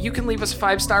us, though, you can leave us a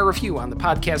 5-star review on the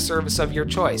podcast service of your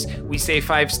choice. We say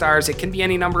 5 stars. It can be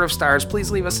any number of stars.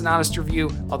 Please leave us an honest review,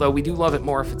 although we do love it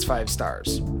more if it's 5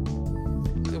 stars.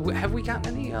 Have we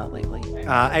gotten any lately?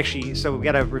 Actually, so we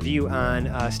got a review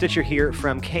on Stitcher here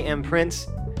from KM Prince.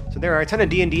 So there are a ton of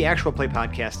D&D actual play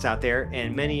podcasts out there,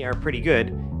 and many are pretty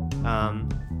good.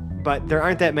 But there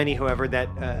aren't that many, however, that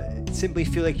simply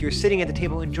feel like you're sitting at the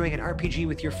table enjoying an RPG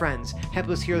with your friends.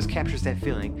 Hapless Heroes captures that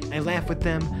feeling. I laugh with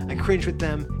them. I cringe with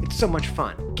them. It's so much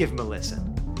fun. Give them a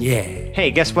listen. Yeah.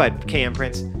 Hey, guess what, KM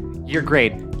Prince? You're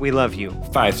great. We love you.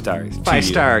 5 stars. 5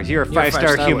 stars. You're a You're a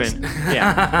 5-star 5-star human.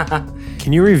 Yeah.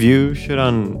 Can you review shit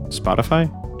on Spotify?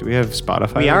 Do we have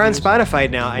Spotify? We are on reviews? Spotify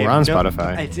now. I We're have on no-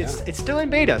 Spotify. It's still in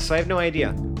beta, so I have no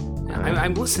idea.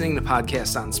 I'm listening to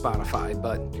podcasts on Spotify,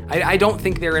 but I don't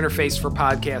think their interface for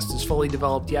podcasts is fully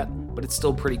developed yet, but it's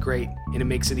still pretty great, and it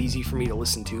makes it easy for me to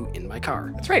listen to in my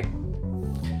car. That's right.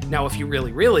 Now, if you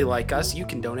really, really like us, you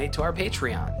can donate to our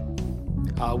Patreon.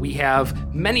 We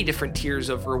have many different tiers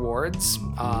of rewards.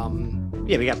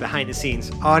 Yeah, we got behind the scenes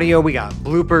audio, we got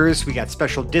bloopers, we got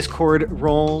special Discord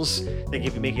roles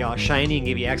that make you all shiny and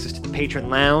give you access to the patron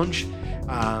lounge.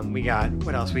 We got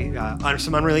what else? We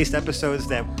some unreleased episodes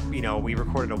that we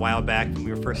recorded a while back when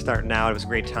we were first starting out. It was a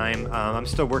great time. I'm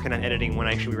still working on editing one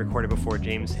actually we recorded before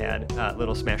James had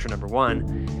Little Smasher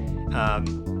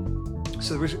 #1.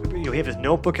 So we have his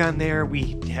notebook on there.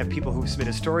 We have people who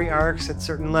submitted story arcs at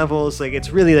certain levels. Like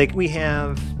it's really like we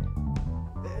have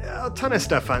a ton of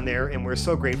stuff on there, and we're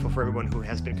so grateful for everyone who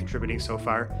has been contributing so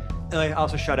far. And I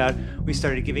also shout out, we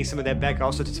started giving some of that back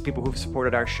also to some people who've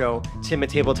supported our show. Tim at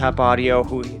Tabletop Audio,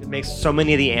 who makes so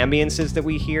many of the ambiances that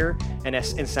we hear and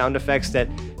sound effects that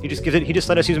he just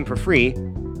let us use them for free.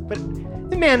 But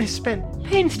the man has spent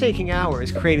painstaking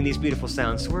hours creating these beautiful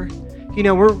sounds. So we're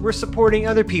supporting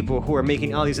other people who are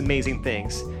making all these amazing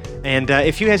things. And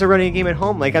if you guys are running a game at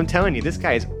home, like I'm telling you, this is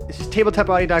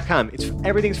tabletopaudio.com.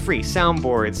 Everything's free.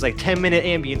 Soundboards, like 10-minute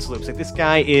ambience loops. Like this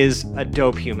guy is a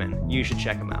dope human. You should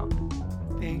check him out.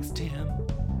 Thanks, Tim.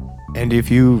 And if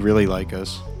you really like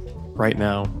us, right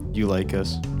now, you like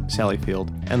us, Sally Field,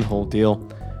 and the whole deal,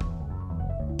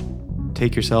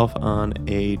 take yourself on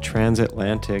a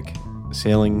transatlantic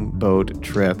sailing boat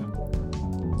trip.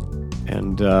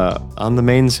 And on the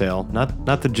mainsail,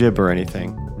 not the jib or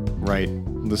anything, right?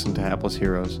 Listen to Hapless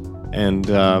Heroes. And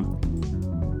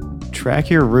track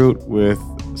your route with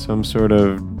some sort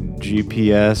of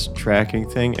GPS tracking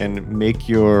thing and make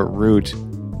your route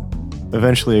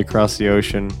eventually across the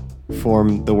ocean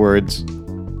form the words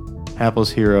Hapless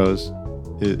Heroes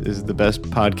is the best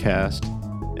podcast,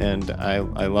 and I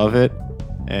love it,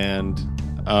 and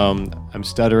I'm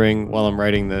stuttering while I'm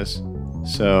writing this,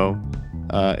 so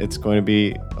it's going to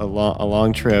be a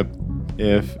long trip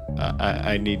if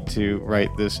I need to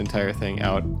write this entire thing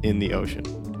out in the ocean.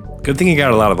 Good thing you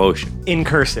got a lot of ocean. In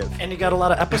cursive. And you got a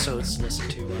lot of episodes to listen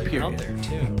to while you're out there,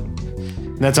 too.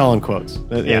 And that's all in quotes.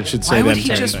 Yeah. It should say Why would them he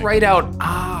same just thing. write out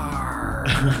 "R"?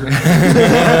 It'll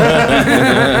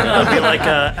be like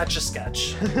a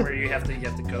Etch-a-Sketch, where you have to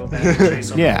go back and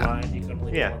trace on Yeah. the line. You can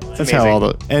leave Yeah. one line. That's how all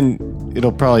the, and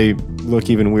it'll probably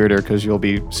look even weirder because you'll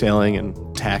be sailing and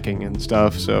tacking and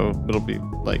stuff. So it'll be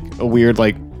like a weird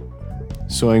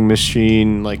sewing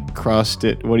machine, crossed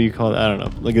it. What do you call it? I don't know.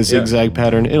 Like a zigzag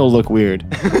pattern. It'll look weird.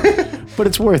 but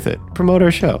it's worth it. Promote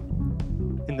our show.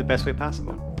 In the best way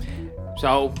possible.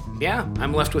 So, yeah,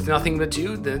 I'm left with nothing but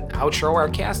to the outro our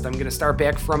cast. I'm going to start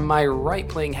back from my right,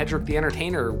 playing Hedrick the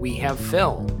Entertainer. We have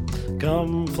Phil.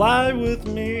 Come fly with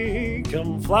me,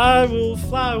 come fly, we'll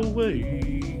fly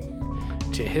away.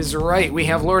 To his right, we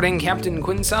have Lord and Captain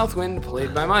Quinn Southwind,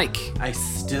 played by Mike. I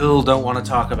still don't want to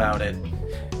talk about it.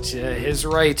 To his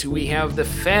right, we have the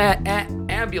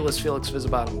fabulous Felix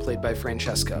Visibottom, played by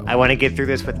Francesco. I want to get through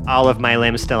this with all of my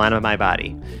limbs still on my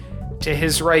body. To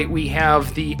his right, we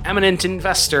have the eminent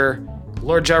investor,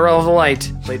 Lord Jarrell of the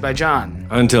Light, played by John.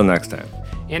 Until next time.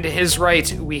 And to his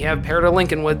right, we have Peridot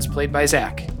Lincolnwoods, played by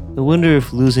Zach. I wonder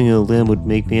if losing a limb would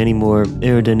make me any more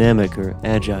aerodynamic or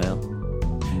agile.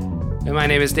 And my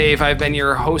name is Dave. I've been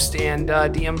your host and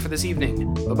DM for this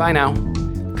evening. Bye-bye now.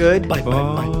 Good. Bye, bye,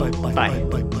 bye, bye, bye, bye,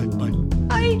 bye, bye,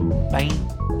 bye.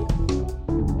 Bye.